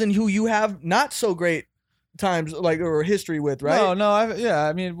 is a cousin who you have not so great times like or history with, right? No,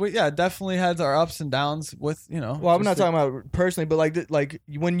 I mean, we definitely had our ups and downs with, you know. Well, I'm not just talking about personally, but like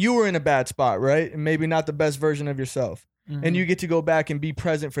when you were in a bad spot, right? And maybe not the best version of yourself. Mhm. And you get to go back and be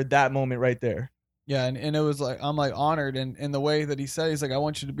present for that moment right there. Yeah, and it was like I'm like honored in the way that he said, he's like, I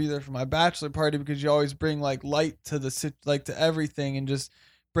want you to be there for my bachelor party because you always bring like light to like to everything and just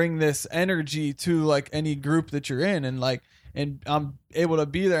bring this energy to like any group that you're in, and I'm able to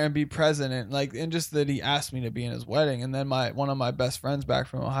be there and be present, and just that he asked me to be in his wedding. And then one of my best friends back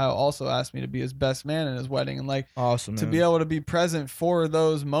from Ohio also asked me to be his best man in his wedding, and like Awesome. to man. be able to be present for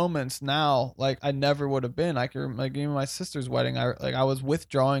those moments now, like I never would have been. I can like even my sister's wedding, I was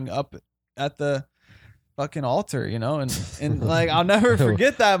withdrawing up at the fucking altar, you know, and like I'll never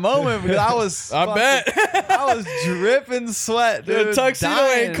forget that moment because I was I bet. I was dripping sweat, dude. The tuxedo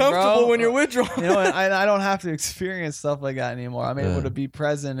dying, ain't comfortable bro. when you're withdrawing. You know, and I don't have to experience stuff like that anymore. I'm able Yeah. to be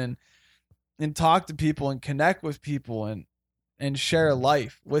present and talk to people and connect with people and share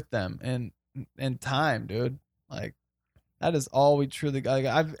life with them and time, dude. Like that is all we truly like.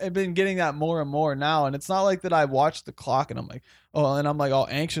 I've been getting that more and more now, and it's not like that I watch the clock and I'm like, oh, and I'm like all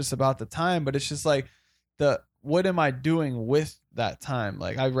anxious about the time, but it's just like what am I doing with that time?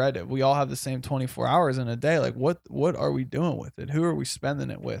 Like I read it. We all have the same 24 hours in a day. Like what are we doing with it? Who are we spending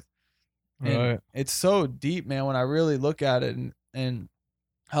it with? And Right. it's so deep, man, when I really look at it and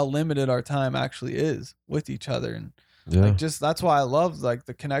how limited our time actually is with each other. And Yeah. like just that's why I love like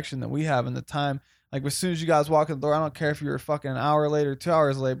the connection that we have and the time. Like as soon as you guys walk in the door, I don't care if you're fucking an hour late or 2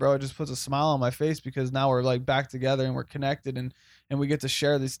 hours late, bro. It just puts a smile on my face because now we're like back together and we're connected and we get to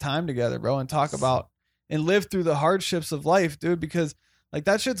share this time together, bro, and talk about and live through the hardships of life, dude, because like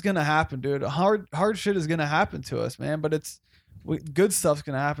that shit's gonna happen, dude. Hard shit is gonna happen to us, man. But good stuff's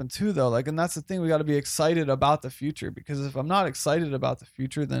gonna happen too, though. Like, and that's the thing, we got to be excited about the future, because if I'm not excited about the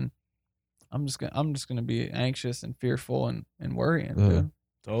future, then I'm just gonna be anxious and fearful and worrying, Yeah. dude.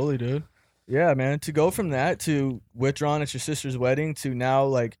 Totally, dude. Yeah, man. To go from that to withdrawing at your sister's wedding to now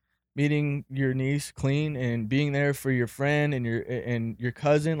like meeting your niece clean and being there for your friend and your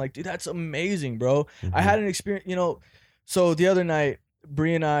cousin, like, dude, that's amazing, bro. I had an experience, you know. So the other night,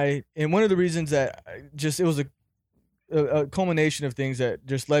 Bree and I, and one of the reasons that it was a culmination of things that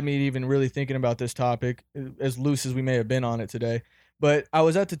just led me to even really thinking about this topic, as loose as we may have been on it today. But I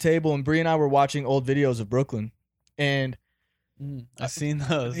was at the table and Bree and I were watching old videos of Brooklyn, and I've seen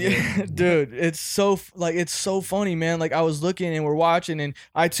those. yeah, dude, it's so funny, man. Like I was looking and we're watching, and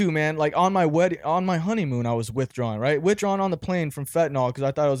I too, man, like on my honeymoon, I was withdrawn on the plane from fentanyl because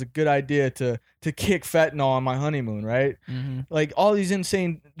I thought it was a good idea to kick fentanyl on my honeymoon, right? Mm-hmm. Like all these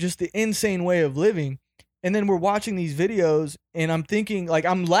just the insane way of living. And then we're watching these videos and I'm thinking, like,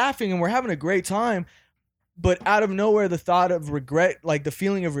 I'm laughing and we're having a great time. But out of nowhere, the thought of regret, like the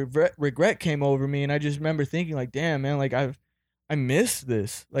feeling of regret came over me. And I just remember thinking like, damn, man, like I missed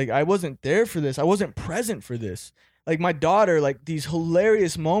this. Like I wasn't there for this. I wasn't present for this. Like my daughter, like these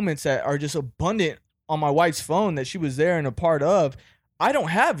hilarious moments that are just abundant on my wife's phone that she was there and a part of. I don't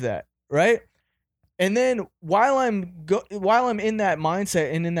have that, right? And then while I'm in that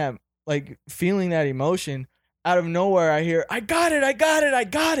mindset and in that like feeling that emotion, out of nowhere I hear, I got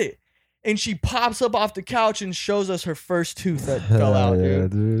it. And she pops up off the couch and shows us her first tooth that fell out, Yeah,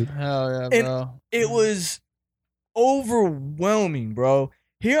 dude. dude. Hell yeah, And bro. It was overwhelming, bro.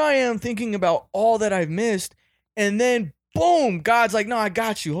 Here I am thinking about all that I've missed, and then boom, God's like, no, I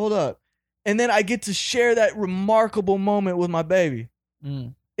got you. Hold up. And then I get to share that remarkable moment with my baby.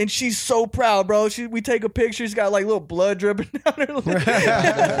 Mm. And she's so proud, bro. We take a picture. She's got like little blood dripping down her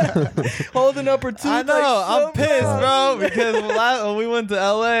lip. Holding up her tooth. I know. like, so I'm pissed, proud. bro, because when we went to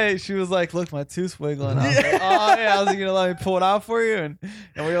LA, she was like, "Look, my tooth's wiggling." I was like, "Oh yeah." I was like, "You gonna let me pull it out for you?" And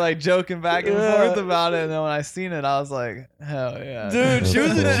we were like joking back and forth about it. And then when I seen it, I was like, "Hell yeah, Dude, she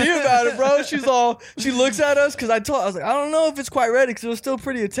was a G about it, bro. She looks at us because I was like, I don't know if it's quite ready because it was still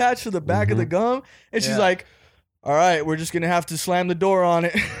pretty attached to the back of the gum. And she's Yeah. like, all right, we're just going to have to slam the door on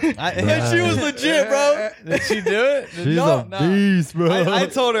it. And she was legit, bro. Did she do it? She's No, a no. beast, bro. I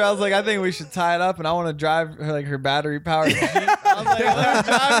told her, I was like, I think we should tie it up, and I want to drive her like her battery powered Jeep. I was like, let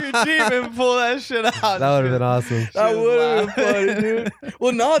me drive your Jeep and pull that shit out. that would have been awesome. That was would have been laughing. funny, dude.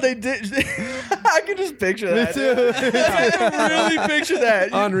 Well, no, they did. I can just picture that. too. dude. I can really picture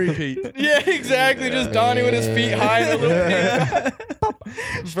that. On repeat. Yeah, exactly. Just Donnie with his feet high in the little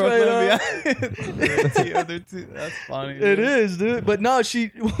Straight up. That's funny. It dude. is, dude. But no,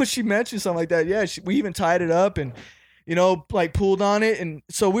 she mentioned something like that. Yeah, we even tied it up and, like pulled on it. And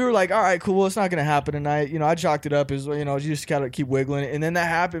so we were like, all right, cool. Well, it's not going to happen tonight. I chalked it up as, you just got to keep wiggling it. And then that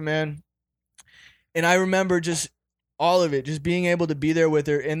happened, man. And I remember just all of it, just being able to be there with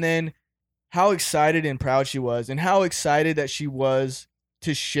her. And then how excited and proud she was and how excited that she was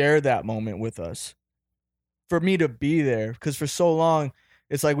to share that moment with us. For me to be there. Because for so long,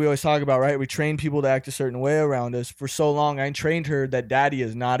 it's like we always talk about, right? We train people to act a certain way around us. For so long, I trained her that daddy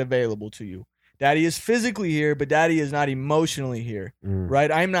is not available to you. Daddy is physically here, but daddy is not emotionally here,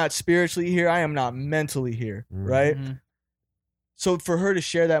 right? I'm not spiritually here. I am not mentally here, right? Mhm. So for her to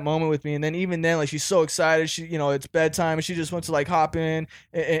share that moment with me, and then even then, like she's so excited, she, it's bedtime, and she just wants to like hop in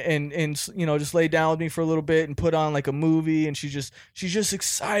and just lay down with me for a little bit and put on like a movie, and she's just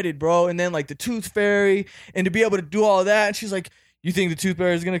excited, bro. And then like the Tooth Fairy, and to be able to do all that, and she's like, you think the Tooth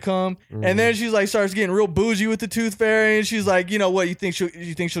Fairy is gonna come? And then she's like, starts getting real bougie with the Tooth Fairy, and she's like, what? You think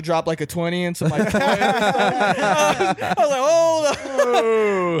she'll drop like a 20 and some like toy or something? I was like, hold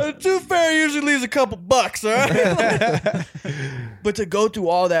on. The Tooth Fairy usually leaves a couple bucks, all right? But to go through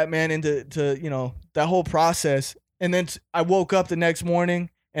all that, man, and to that whole process, and then I woke up the next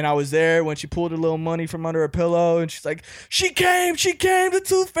morning. And I was there when she pulled her little money from under her pillow, and she's like, "She came, the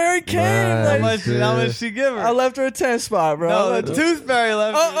Tooth Fairy came." Nice. Like, How much she give her? I left her a 10 spot, bro. No, the Tooth Fairy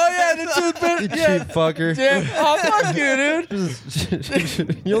left. Oh yeah, the Tooth Fairy. You Yeah, cheap fucker. yeah. Oh, fuck you,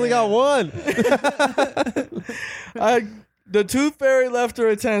 dude. You only got one. The Tooth Fairy left her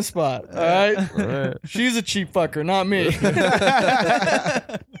a 10 spot. All right, Right. she's a cheap fucker, not me.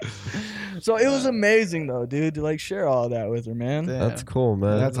 So it was amazing though, dude, to like share all that with her, man. Damn. That's cool,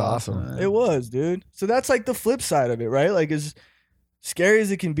 man. That's awesome. It was, dude. So that's like the flip side of it, right? Like as scary as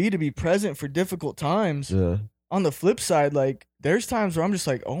it can be to be present for difficult times, Yeah. on the flip side, like there's times where I'm just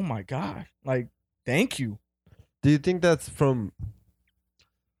like, oh my God, like thank you. Do you think that's from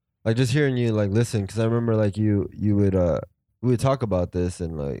like just hearing you like listen? Because I remember like you would we would talk about this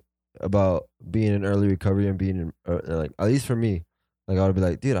and like about being in early recovery and being in like at least for me, like I would be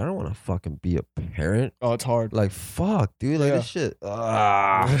like, dude, I don't want to fucking be a parent. Oh, it's hard. Like fuck, dude, like Yeah. this shit.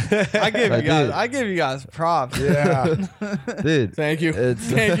 I give Like, you guys. dude. I give you guys props. Yeah. Dude, Thank you. it's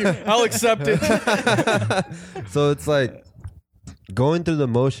Thank you. I'll accept it. So it's like going through the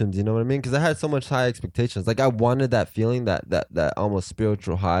motions, you know what I mean? Because I had so much high expectations. Like I wanted that feeling, that almost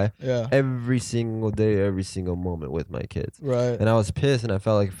spiritual high Yeah. every single day, every single moment with my kids. Right. And I was pissed and I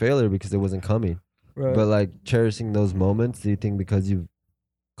felt like a failure because it wasn't coming. Right. But like cherishing those moments, do you think because you've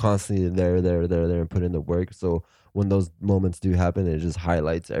constantly there and put in the work, so when those moments do happen, it just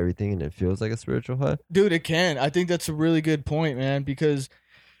highlights everything and it feels like a spiritual high? Dude, it can. I think that's a really good point, man, because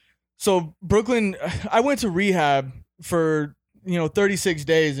so Brooklyn, I went to rehab for, 36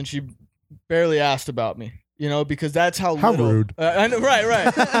 days and she barely asked about me, because that's how little. rude. I know,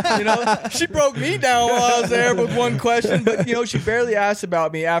 right. She broke me down while I was there with one question, but, she barely asked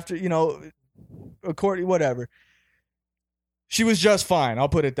about me after, according, whatever. She was just fine. I'll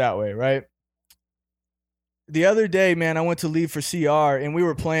put it that way, right? The other day, man, I went to leave for CR and we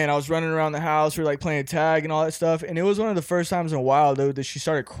were playing. I was running around the house. We were like playing tag and all that stuff. And it was one of the first times in a while, though, that she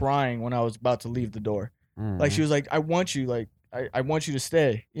started crying when I was about to leave the door. Like she was like, I want you, like, I want you to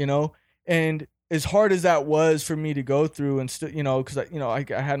stay, And as hard as that was for me to go through and still, because, I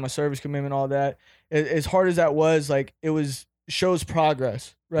had my service commitment, all that. As hard as that was, like, shows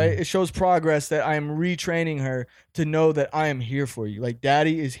progress, right? It shows progress that I am retraining her to know that I am here for you. Like,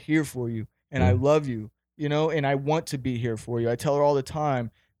 daddy is here for you and I love you, and I want to be here for you. I tell her all the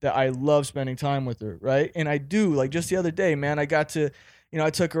time that I love spending time with her, right? And I do. Like, just the other day, man, I got to, I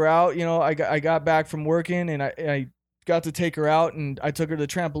took her out, I got back from working and I got to take her out and I took her to the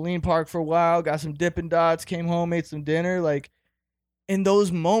trampoline park for a while, got some Dippin' Dots, came home, ate some dinner, like, in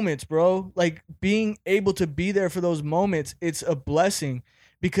those moments, bro, like being able to be there for those moments, it's a blessing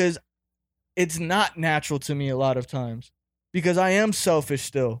because it's not natural to me a lot of times because I am selfish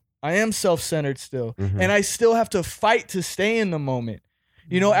still. I am self-centered still. Mhm. And I still have to fight to stay in the moment.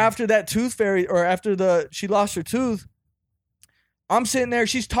 You know, after that tooth fairy or after she lost her tooth, I'm sitting there,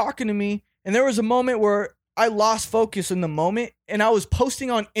 she's talking to me, and there was a moment where I lost focus in the moment and I was posting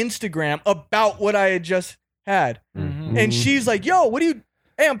on Instagram about what I had just had. Mhm. And she's like, yo,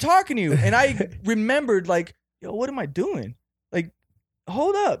 hey, I'm talking to you. And I remembered like, yo, what am I doing? Like,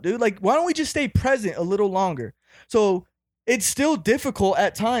 hold up, dude. Like, why don't we just stay present a little longer? So it's still difficult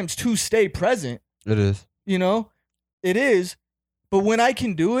at times to stay present, It is. you know? It is. But when I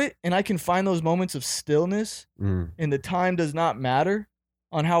can do it and I can find those moments of stillness Mm. and the time does not matter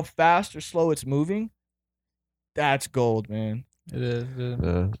on how fast or slow it's moving, that's gold, man. It is, dude.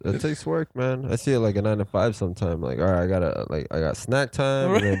 Yeah, it takes work, man. I see it like a 9 to 5 sometime. Like, all right, I got snack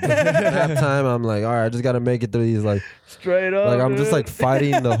time, and then nap time. I'm like, all right, I just gotta make it through these. Like Straight up. I'm just dude. like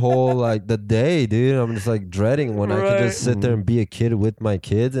fighting the whole like the day, dude. I'm just like dreading when I Right. can just sit there and be a kid with my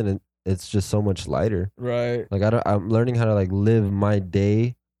kids, and it's just so much lighter. Right. Like I'm learning how to like live my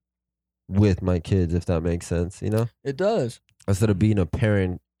day with my kids, if that makes sense. You know, It does. instead of being a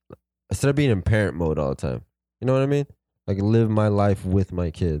parent, instead of being in parent mode all the time. You know what I mean? Like live my life with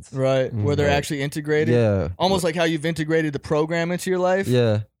my kids. Right. Where they're Right. actually integrated. Yeah. Almost like how you've integrated the program into your life.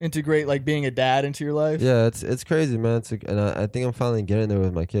 Yeah. Integrate like being a dad into your life. Yeah, it's crazy, man. And I think I'm finally getting there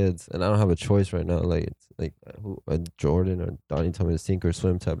with my kids, and I don't have a choice right now. Like it's like Jordan or Donnie told me to sink or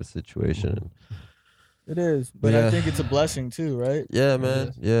swim type of situation. It is. But Yeah. I think it's a blessing too, right? Yeah,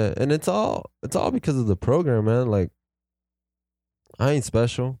 man. Yeah, and it's all because of the program, man. Like I ain't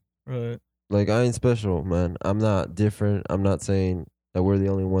special. Right. Like I ain't special, man. I'm not different. I'm not saying that we're the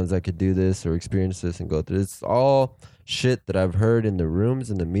only ones that could do this or experience this and go through. It's all shit that I've heard in the rooms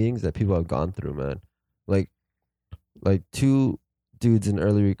and the meetings that people have gone through, man. Like two dudes in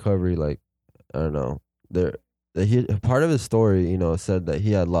early recovery, like I don't know, part of his story, you know, said that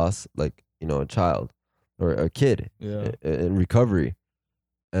he had lost like, you know, a child or a kid Yeah. in recovery.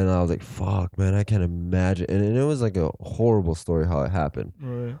 And I was like, fuck, man, I can't imagine. And it was like a horrible story how it happened.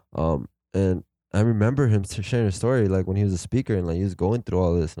 Right. And I remember him sharing a story like when he was a speaker and like he was going through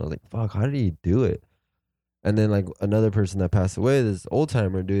all this, and I was like, "Fuck, how did he do it?" And then like another person that passed away, this old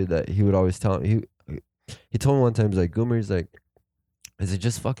timer dude that he would always tell me, he told me one time, he's like, "Goomer," he's like,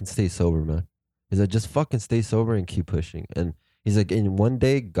 just fucking stay sober, man. He's like, just fucking stay sober and keep pushing. And he's like, in one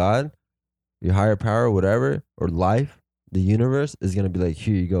day, God, your higher power, whatever, or life, the universe is gonna be like,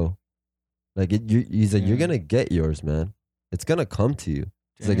 here you go. Like he's like, you're gonna get yours, man. It's gonna come to you.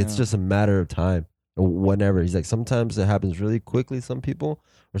 It's like, it's Damn. just a matter of time. Whenever. He's like, sometimes it happens really quickly, some people,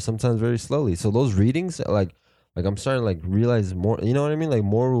 or sometimes very slowly. So those readings, like I'm starting to like realize more, you know what I mean? Like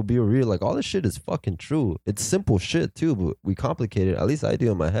more will be real. Like all this shit is fucking true. It's simple shit too, but we complicate it. At least I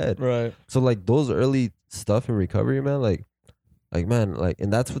do in my head. Right. So like those early stuff in recovery, man, like man, like,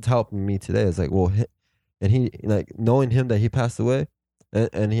 and that's what's helping me today. It's like, well, and he, like knowing him that he passed away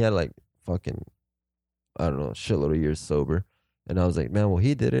and he had like fucking, I don't know, shitload of years sober. And I was like, man, well,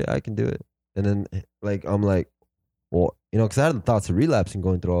 he did it. I can do it. And then, like, I'm like, well, you know, because I had the thoughts of relapsing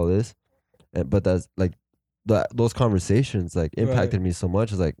going through all this. But that's like, those conversations, like, impacted me so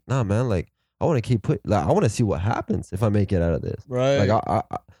much. It's like, nah, man, like, I want to keep I want to see what happens if I make it out of this. Right. Like, I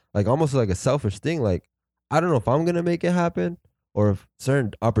like, almost like a selfish thing. Like, I don't know if I'm going to make it happen or if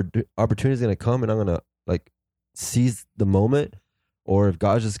certain opportunities going to come and I'm going to, like, seize the moment. Or if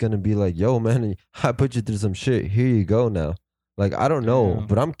God's just going to be like, yo, man, I put you through some shit. Here you go now. Like, I don't know, Yeah,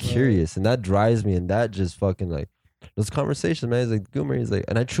 but I'm curious, and that drives me, and that just fucking, like, those conversations, man. He's like, Goomer, he's like,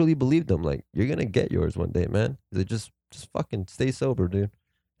 and I truly believed him, like, you're gonna get yours one day, man. He's like, just fucking stay sober, dude.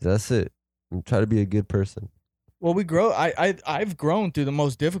 That's it. And try to be a good person. Well, we grow. I've grown through the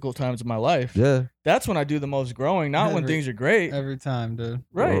most difficult times of my life. Yeah. That's when I do the most growing, not when Every- things are great. Every time, dude.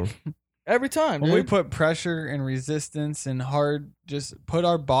 Right. Every time. When Dude. we put pressure and resistance and just put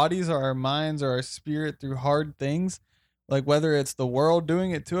our bodies or our minds or our spirit through hard things, like whether it's the world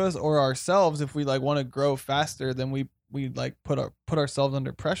doing it to us or ourselves, if we like want to grow faster, then we like put ourselves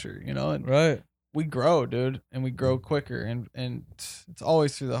under pressure, you know, and Right. we grow, dude, and we grow quicker, and it's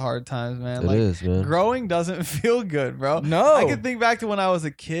always through the hard times, man. It Like is, man. growing doesn't feel good, bro. No. I can think back to when I was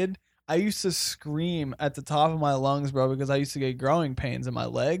a kid. I used to scream at the top of my lungs, bro, because I used to get growing pains in my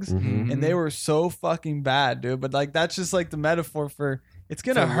legs. Mhm. And they were so fucking bad, dude. But like that's just like the metaphor for It's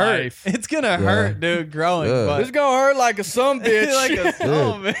gonna For hurt. life. It's gonna hurt, dude. Growing, Yeah. but It's gonna hurt like a son bitch. like a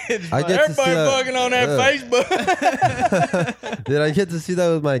son bitch. I but- get to see Everybody that. fucking on that Facebook. Dude, I get to see that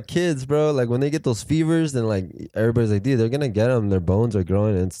with my kids, bro. Like when they get those fevers, then like everybody's like, dude, they're gonna get them. Their bones are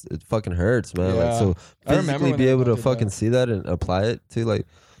growing, and it fucking hurts, man. Like Yeah. so I remember physically when be they able to did that. fucking see that and apply it to like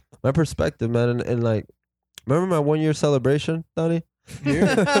my perspective, man. And like, remember my 1 year celebration, Donnie?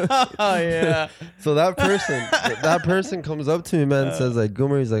 oh yeah. So that person comes up to me, man, and says like,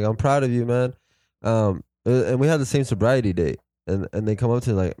 Goomer, he's like, I'm proud of you, man. And we had the same sobriety date. And they come up to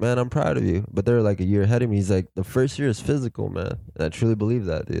me like, man, I'm proud of you. But they're like a year ahead of me. He's like, the first year is physical, man. And I truly believe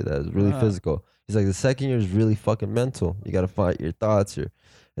that, dude. That is really physical. He's like, the second year is really fucking mental. You got to fight your thoughts,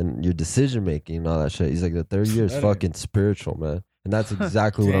 and your decision making and all that shit. He's like, the third year is fucking spiritual, man. And that's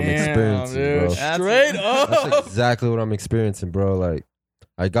exactly what I'm experiencing, bro. Straight up. That's exactly what I'm experiencing, bro. Like,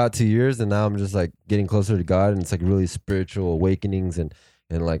 I got 2 years, and now I'm just like getting closer to God, and it's like really spiritual awakenings, and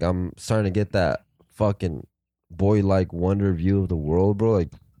like I'm starting to get that fucking boy-like wonder view of the world, bro. Like,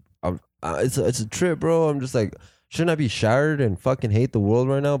 it's a trip, bro. I'm just like, shouldn't I be showered and fucking hate the world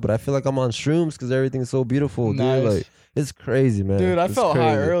right now? But I feel like I'm on shrooms because everything's so beautiful, Nice. dude. Like, it's crazy, man. Dude, I It's felt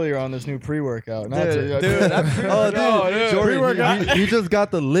high crazy. earlier on this new pre-workout. Dude, that Oh, dude, Jordan, you just got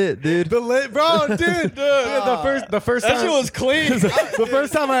the lit, dude. The lit, bro, dude. The first That time, shit was clean. the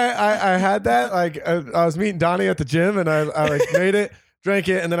first time I had that, like I was meeting Donnie at the gym, and I like made it, drank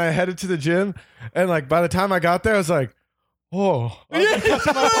it, and then I headed to the gym, and like by the time I got there, I was like, oh,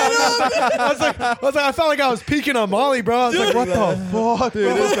 I was like, I felt like I was peeking on Molly, bro. I was like, what the fuck,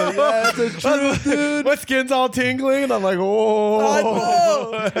 dude? It's the truth, dude. My skin's all tingling, and I'm like,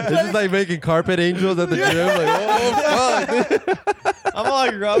 oh. It's just like making carpet angels at the gym. Like, oh, fuck, dude. I'm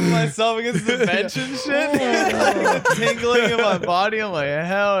like rubbing myself against the bench and shit. Like, the tingling in my body. I'm like,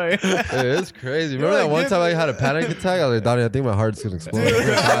 hell yeah. Dude, it's crazy. Remember that one time I had a panic attack? I was like, Donnie, I think my heart's gonna explode.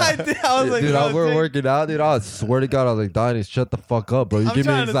 I was like, dude, bro, we're working out, dude. I swear to God, I was like, Donnie, shut the fuck up, bro. You I'm give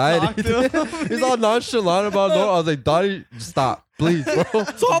me trying to talk anxiety. to him. He's all nonchalant about it. I was like, Donnie, stop, please, bro.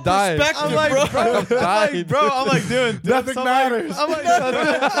 It's all I'm dying. perspective, I'm like, bro. I'm dying, I'm like, dude, Nothing matters. I'm like,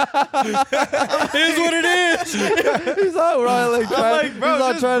 It is what it is. He's all we're all like, I'm like, bro, he's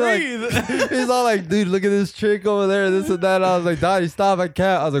all just trying breathe. to like, he's all like, dude, look at this trick over there, this and that. I was like, Donnie, stop, I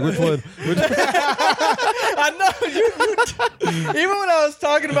can't. I was like, which one? I know you. Even when I was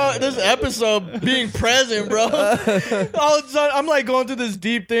talking about this episode being present, bro, all of a sudden I'm like going through this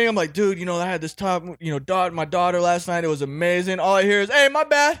deep thing. I'm like, dude, I had this talk, my daughter last night. It was amazing. All I hear is, "Hey, my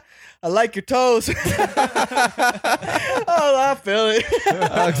bad. I like your toes." Oh, I feel it.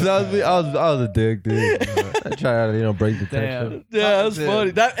 I was a dick, dude. I tried to, break the tension. Yeah, that's Dude.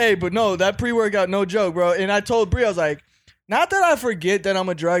 funny. That pre-workout, no joke, bro. And I told Brie, I was like, not that I forget that I'm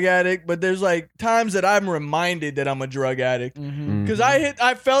a drug addict, but there's like times that I'm reminded that I'm a drug addict. Mm-hmm. Because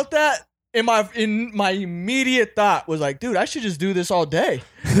I felt that in my immediate thought was like, dude, I should just do this all day.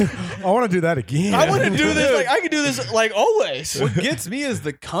 I want to do that again. I want to do this like I could do this like always. What gets me is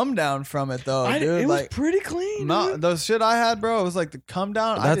the come down from it, though, dude. It was Like, pretty clean. no, dude. the shit I had, bro, it was like the come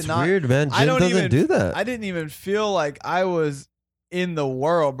down. I That's did not, weird, man. I Jim don't doesn't even do that. I didn't even feel like I was in the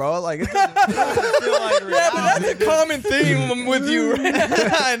world, bro. Like, it doesn't feel like reality. Yeah, but that's a common theme with you, right?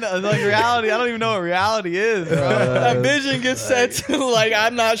 I know, like reality. I don't even know what reality is, bro. That vision gets set to like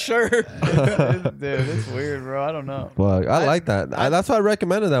I'm not sure. Dude, it's weird, bro. I don't know. Fuck, I like that. That's why I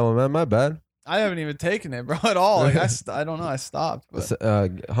recommended that one, man. My bad. I haven't even taken it, bro, at all. Like, I don't know. I stopped. But.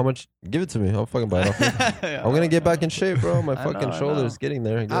 How much? Give it to me. I'll fucking buy it off you. Yeah, I'm gonna get back in shape, bro. My I know, fucking I shoulder's know. getting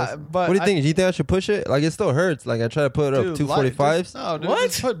there. I guess. But What do you think? Do you think I should push it? Like, it still hurts. Like, I try to put it up Dude, 245s. No, dude. What?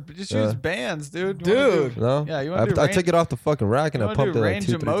 Just Yeah. use bands, dude. You wanna Dude. do- No. Yeah, you wanna do I range- took it off the fucking rack and You I wanna pumped do it like range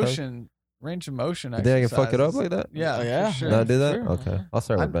 2-3 of times. motion. Range of motion. You think I can fuck it up exercises. like that? Yeah, Oh, yeah. for sure. Can I do that? Sure. Okay, I'll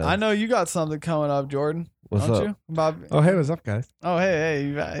start with bands. I know you got something coming up, Jordan. What's don't up? you? About, Oh, hey, what's up, guys? oh, hey,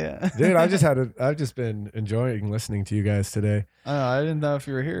 yeah. Dude, I've just been enjoying listening to you guys today. I didn't know if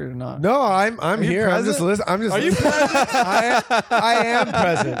you were here or not. No, I'm you here. I'm just present? listening. I'm just. Are you present? I am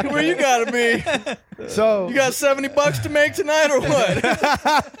present. Where you gotta be? So You got $70 to make tonight or what?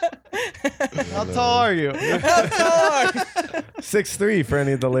 How tall are you? How tall are you? 6'3" for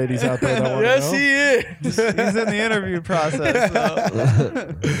any of the ladies out there that want to Yes, know. he is. He's in the interview process. So.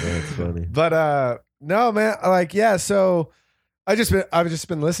 That's funny. But no, man. Like, yeah. So I've just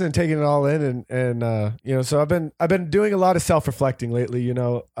been listening, taking it all in, and so I've been doing a lot of self reflecting lately. You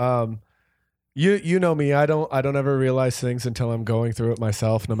know me. I don't ever realize things until I'm going through it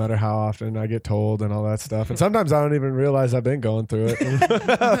myself. No matter how often I get told and all that stuff, and sometimes I don't even realize I've been going through it.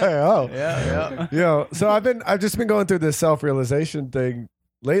 Like, oh, Yeah. So I've just been going through this self realization thing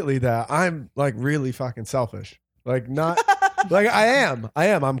lately that I'm like really fucking selfish. Like not Like I am.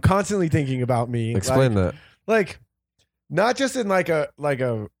 I'm constantly thinking about me. Explain that. Like not just in like a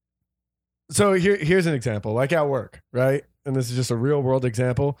so here's an example, like at work, right? And this is just a real world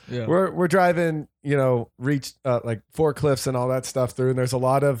example. Yeah. We're driving, reach like forklifts and all that stuff through, and there's a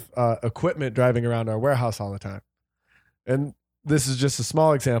lot of equipment driving around our warehouse all the time. And this is just a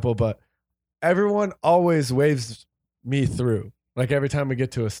small example, but everyone always waves me through. Like every time we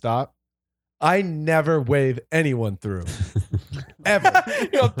get to a stop, I never wave anyone through. Ever.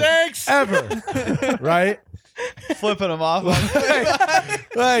 Thanks. Ever. Right? Flipping them off.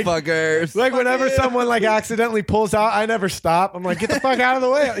 Like Fuckers. like whenever someone like accidentally pulls out, I never stop. I'm like, get the fuck out of the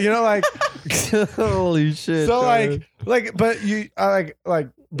way. Like Holy shit. so Tyler. but I like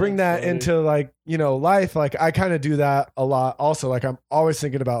bring that into like, life. Like I kind of do that a lot also. Like I'm always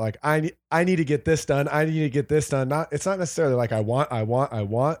thinking about like I need to get this done. I need to get this done. It's not necessarily like I want,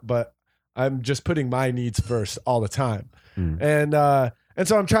 but I'm just putting my needs first all the time. And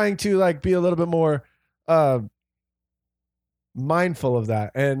so I'm trying to like be a little bit more mindful of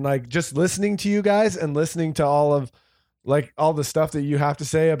that, and like just listening to you guys and listening to all the stuff that you have to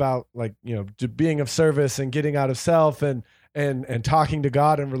say about like, being of service and getting out of self and talking to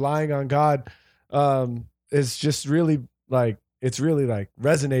God and relying on God is just really like, it's really like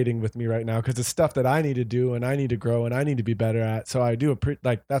resonating with me right now, because it's stuff that I need to do and I need to grow and I need to be better at. So I do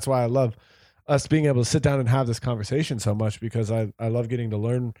that's why I love us being able to sit down and have this conversation so much, because I love getting to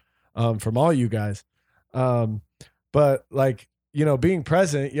learn from all you guys. But like, being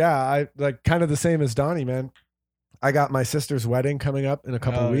present, I like kind of the same as Donnie, man. I got my sister's wedding coming up in a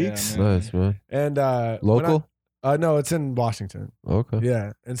couple Oh, yeah, weeks. man. Nice, man. And Local? no, it's in Washington. Okay.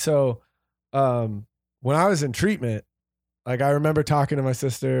 Yeah. And so when I was in treatment, like I remember talking to my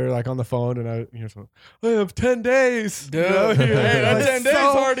sister like on the phone, and I have 10 days. Dude, hey, that 10 days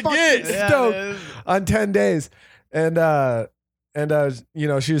hard to get. Stoked on 10 days. And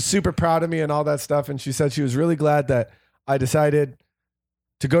she was super proud of me and all that stuff. And she said she was really glad that I decided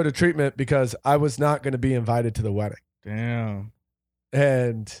to go to treatment, because I was not going to be invited to the wedding. Damn.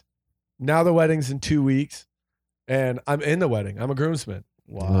 And now the wedding's in 2 weeks, and I'm in the wedding. I'm a groomsman.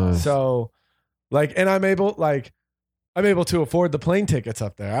 Wow. Nice. So like, and I'm able to afford the plane tickets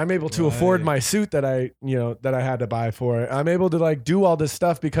up there. I'm able to afford Right. my suit that I had to buy for it. I'm able to like do all this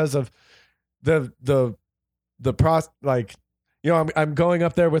stuff because of the like, I'm going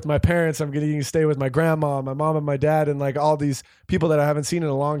up there with my parents. I'm getting to stay with my grandma, my mom, and my dad, and like all these people that I haven't seen in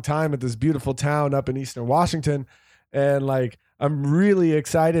a long time at this beautiful town up in Eastern Washington. And like, I'm really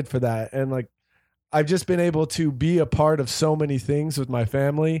excited for that. And like, I've just been able to be a part of so many things with my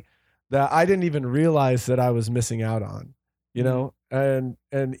family that I didn't even realize that I was missing out on, and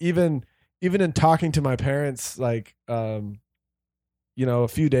even in talking to my parents, like, a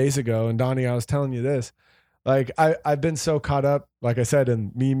few days ago, and Donnie, I was telling you this, like I've been so caught up, like I said,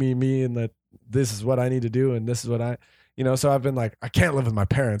 in me, and that this is what I need to do. And this is what so I've been like, I can't live with my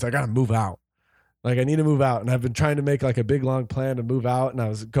parents. I got to move out. Like I need to move out. And I've been trying to make like a big, long plan to move out. And I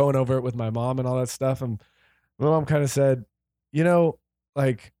was going over it with my mom and all that stuff. And my mom kind of said,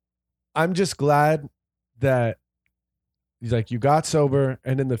 like, I'm just glad that like you got sober,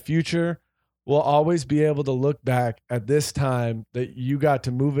 and in the future we'll always be able to look back at this time that you got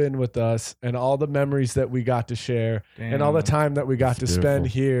to move in with us, and all the memories that we got to share, and all the time that we got to That's spend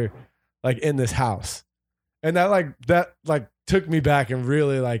beautiful. here, like in this house. And that took me back and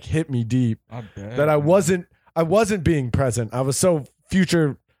really like hit me deep, I bet. that I wasn't being present. I was so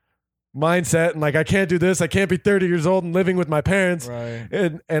future mindset, and like, I can't do this. I can't be 30 years old and living with my parents. Right.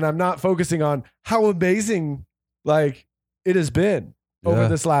 And I'm not focusing on how amazing like it has been over Yeah.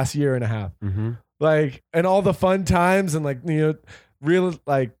 this last year and a half. Mm-hmm. Like, and all the fun times and like, real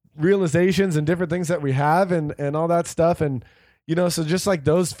like realizations and different things that we have and all that stuff. And, so just like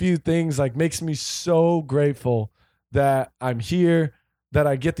those few things like makes me so grateful that I'm here, that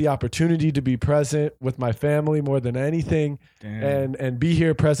I get the opportunity to be present with my family more than anything, Damn. and be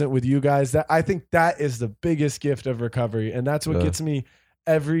here present with you guys. That I think that is the biggest gift of recovery. And that's what Yeah. gets me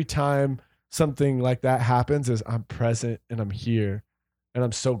every time something like that happens, is I'm present and I'm here. And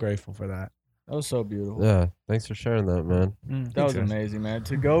I'm so grateful for that. That was so beautiful. Yeah. Thanks for sharing that, man. That was Thanks, amazing, man.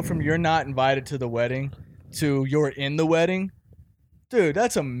 To go from you're not invited to the wedding to you're in the wedding, dude,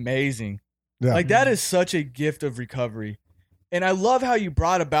 that's amazing. Yeah. Like, that is such a gift of recovery. And I love how you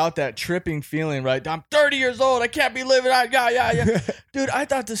brought about that tripping feeling, right? I'm 30 years old. I can't be living. Yeah. Dude, I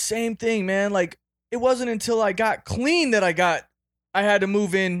thought the same thing, man. Like, it wasn't until I got clean that I had to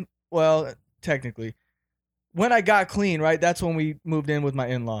move in. Well, technically, when I got clean, right? That's when we moved in with my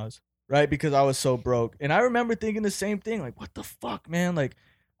in-laws, right? Because I was so broke. And I remember thinking the same thing. Like, what the fuck, man? Like,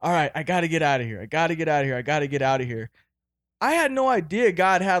 all right, I got to get out of here. I got to get out of here. I had no idea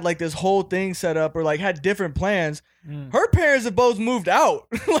God had like this whole thing set up or like had different plans. Mm. Her parents have both moved out.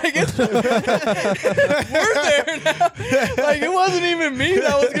 Like it's we're there now. Like it wasn't even me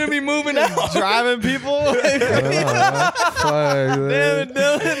that was gonna be moving out. Driving people. Fuck, Damn man. it,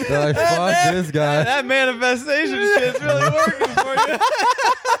 Dylan. They're like, fuck this guy. That manifestation shit's really working for you.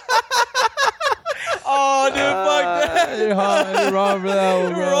 Oh, dude, fuck that. You're wrong for that one,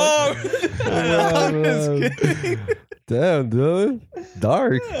 You're bro. wrong. I'm just kidding. Damn, dude.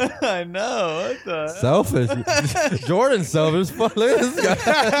 Dark. I know. What the Selfish. Jordan's selfish. Fuck, look at this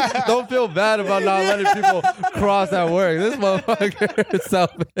guy. Don't feel bad about not letting people cross at work. This motherfucker is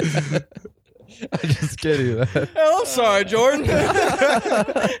selfish. I'm just kidding, man. Hell, I'm sorry, Jordan. Nah,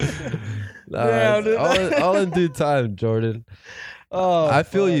 Yeah, it's dude. all in due time, Jordan. Oh, I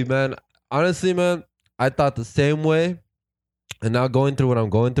feel fuck. you, man. Honestly, man, I thought the same way. And now going through what I'm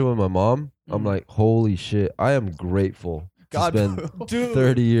going through with my mom, I'm like, holy shit. I am grateful God, to spend Dude.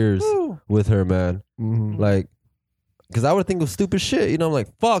 30 years Woo. with her, man. Mhm. Like, because I would think of stupid shit. You know, I'm like,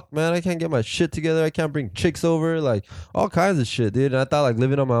 fuck, man, I can't get my shit together. I can't bring chicks over. Like, all kinds of shit, dude. And I thought, like,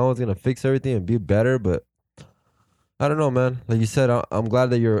 living on my own was going to fix everything and be better. But I don't know, man. Like you said, I'm glad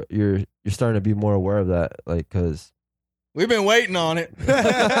that you're starting to be more aware of that. Like, because We've been waiting on it.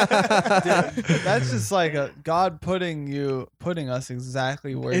 That's just like a God putting us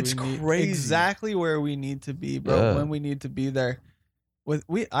exactly where It's we need, crazy. exactly where we need to be, bro. Yeah. When we need to be there.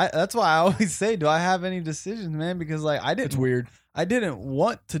 That's why I always say, do I have any decisions, man? Because like It's weird. I didn't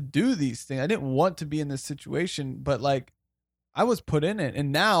want to do these things. I didn't want to be in this situation, but like I was put in it,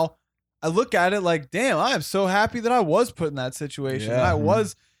 and now I look at it like, damn, I am so happy that I was put in that situation. Yeah. I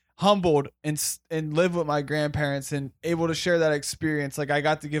was humbled and live with my grandparents and able to share that experience. Like I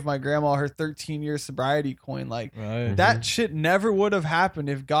got to give my grandma her 13-year sobriety coin. Like Right. that shit never would have happened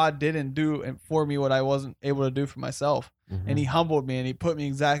if God didn't do for me what I wasn't able to do for myself. And he humbled me and he put me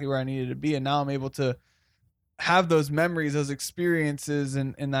exactly where I needed to be. And now I'm able to have those memories, those experiences,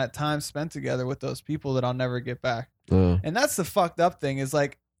 and that time spent together with those people that I'll never get back. And that's the fucked up thing is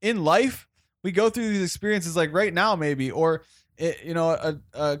like in life, we go through these experiences like right now, maybe, or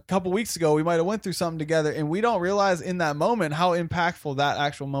a couple weeks ago, we might have went through something together and we don't realize in that moment how impactful that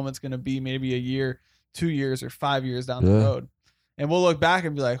actual moment's going to be maybe a year, 2 years, or 5 years down the road. And we'll look back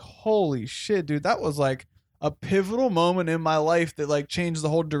and be like, holy shit, dude, that was like a pivotal moment in my life that like changed the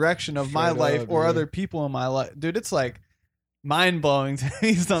whole direction of my Straight life up, or dude. other people in my life. Dude, it's like mind blowing to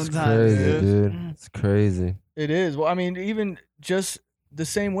me sometimes. It's crazy, dude. dude. It's crazy. It is. Well, I mean, even just the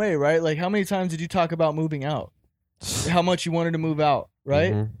same way, right? Like, how many times did you talk about moving out? How much you wanted to move out,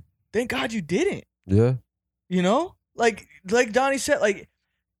 right? Mhm. Thank God you didn't. Yeah. You know, like Donnie said, like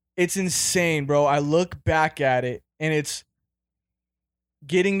it's insane, bro. I look back at it and it's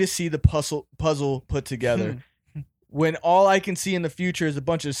getting to see the puzzle put together. When all I can see in the future is a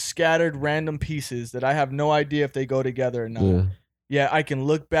bunch of scattered random pieces that I have no idea if they go together or not. Yeah. Yeah, I can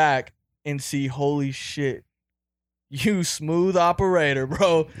look back and see, holy shit, you smooth operator,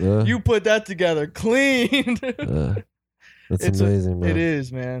 bro. Yeah. You put that together clean. Yeah. That's It's amazing, man. It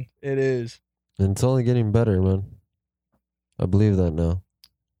is, man. It is. And it's only getting better, man. I believe that now.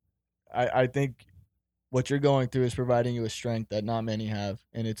 I think what you're going through is providing you a strength that not many have,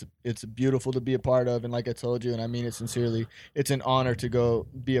 and it's beautiful to be a part of. And like I told you, and I mean it sincerely, it's an honor to go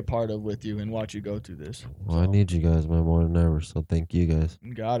be a part of with you and watch you go through this. Well, I need you guys, man, more than ever. So thank you guys.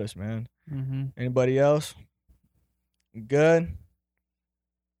 You got us, man. Mm-hmm. Anybody else? Good.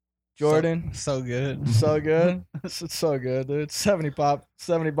 Jordan, So good. so good. It's so good, dude. $70 a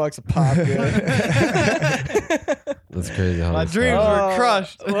pop, dude. That's crazy. How My this dreams started. were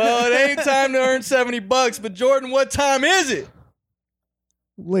crushed. Well, it ain't time to earn $70, but Jordan, what time is it?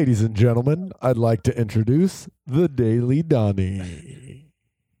 Ladies and gentlemen, I'd like to introduce the Daily Donnie.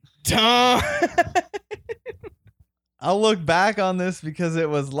 Time. I'll look back on this because it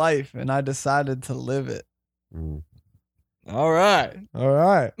was life and I decided to live it. Mm. All right. All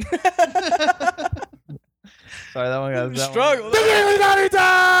right. Sorry, that one got Struggle. The Daily Donnie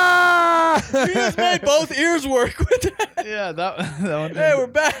time! You just made both ears work with that. Yeah, that one. Hey, we're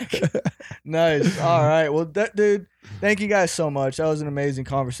back. Nice. All right. Well, dude, thank you guys so much. That was an amazing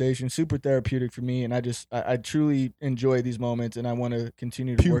conversation. Super therapeutic for me. And I truly enjoy these moments. And I want to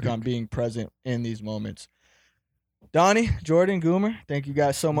continue to work on being present in these moments. Donnie, Jordan, Goomer, thank you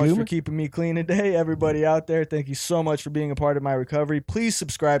guys so much for Goomer. keeping me clean today. Everybody out there, thank you so much for being a part of my recovery. Please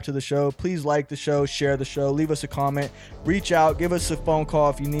subscribe to the show. Please like the show, share the show, leave us a comment, reach out, give us a phone call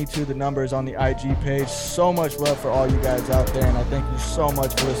if you need to. The number is on the IG page. So much love for all you guys out there, and I thank you so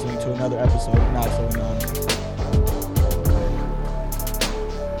much for listening to another episode of Not So Anonymous.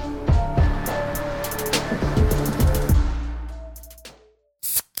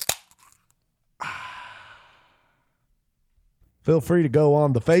 feel free to go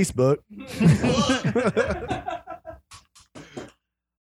on the Facebook.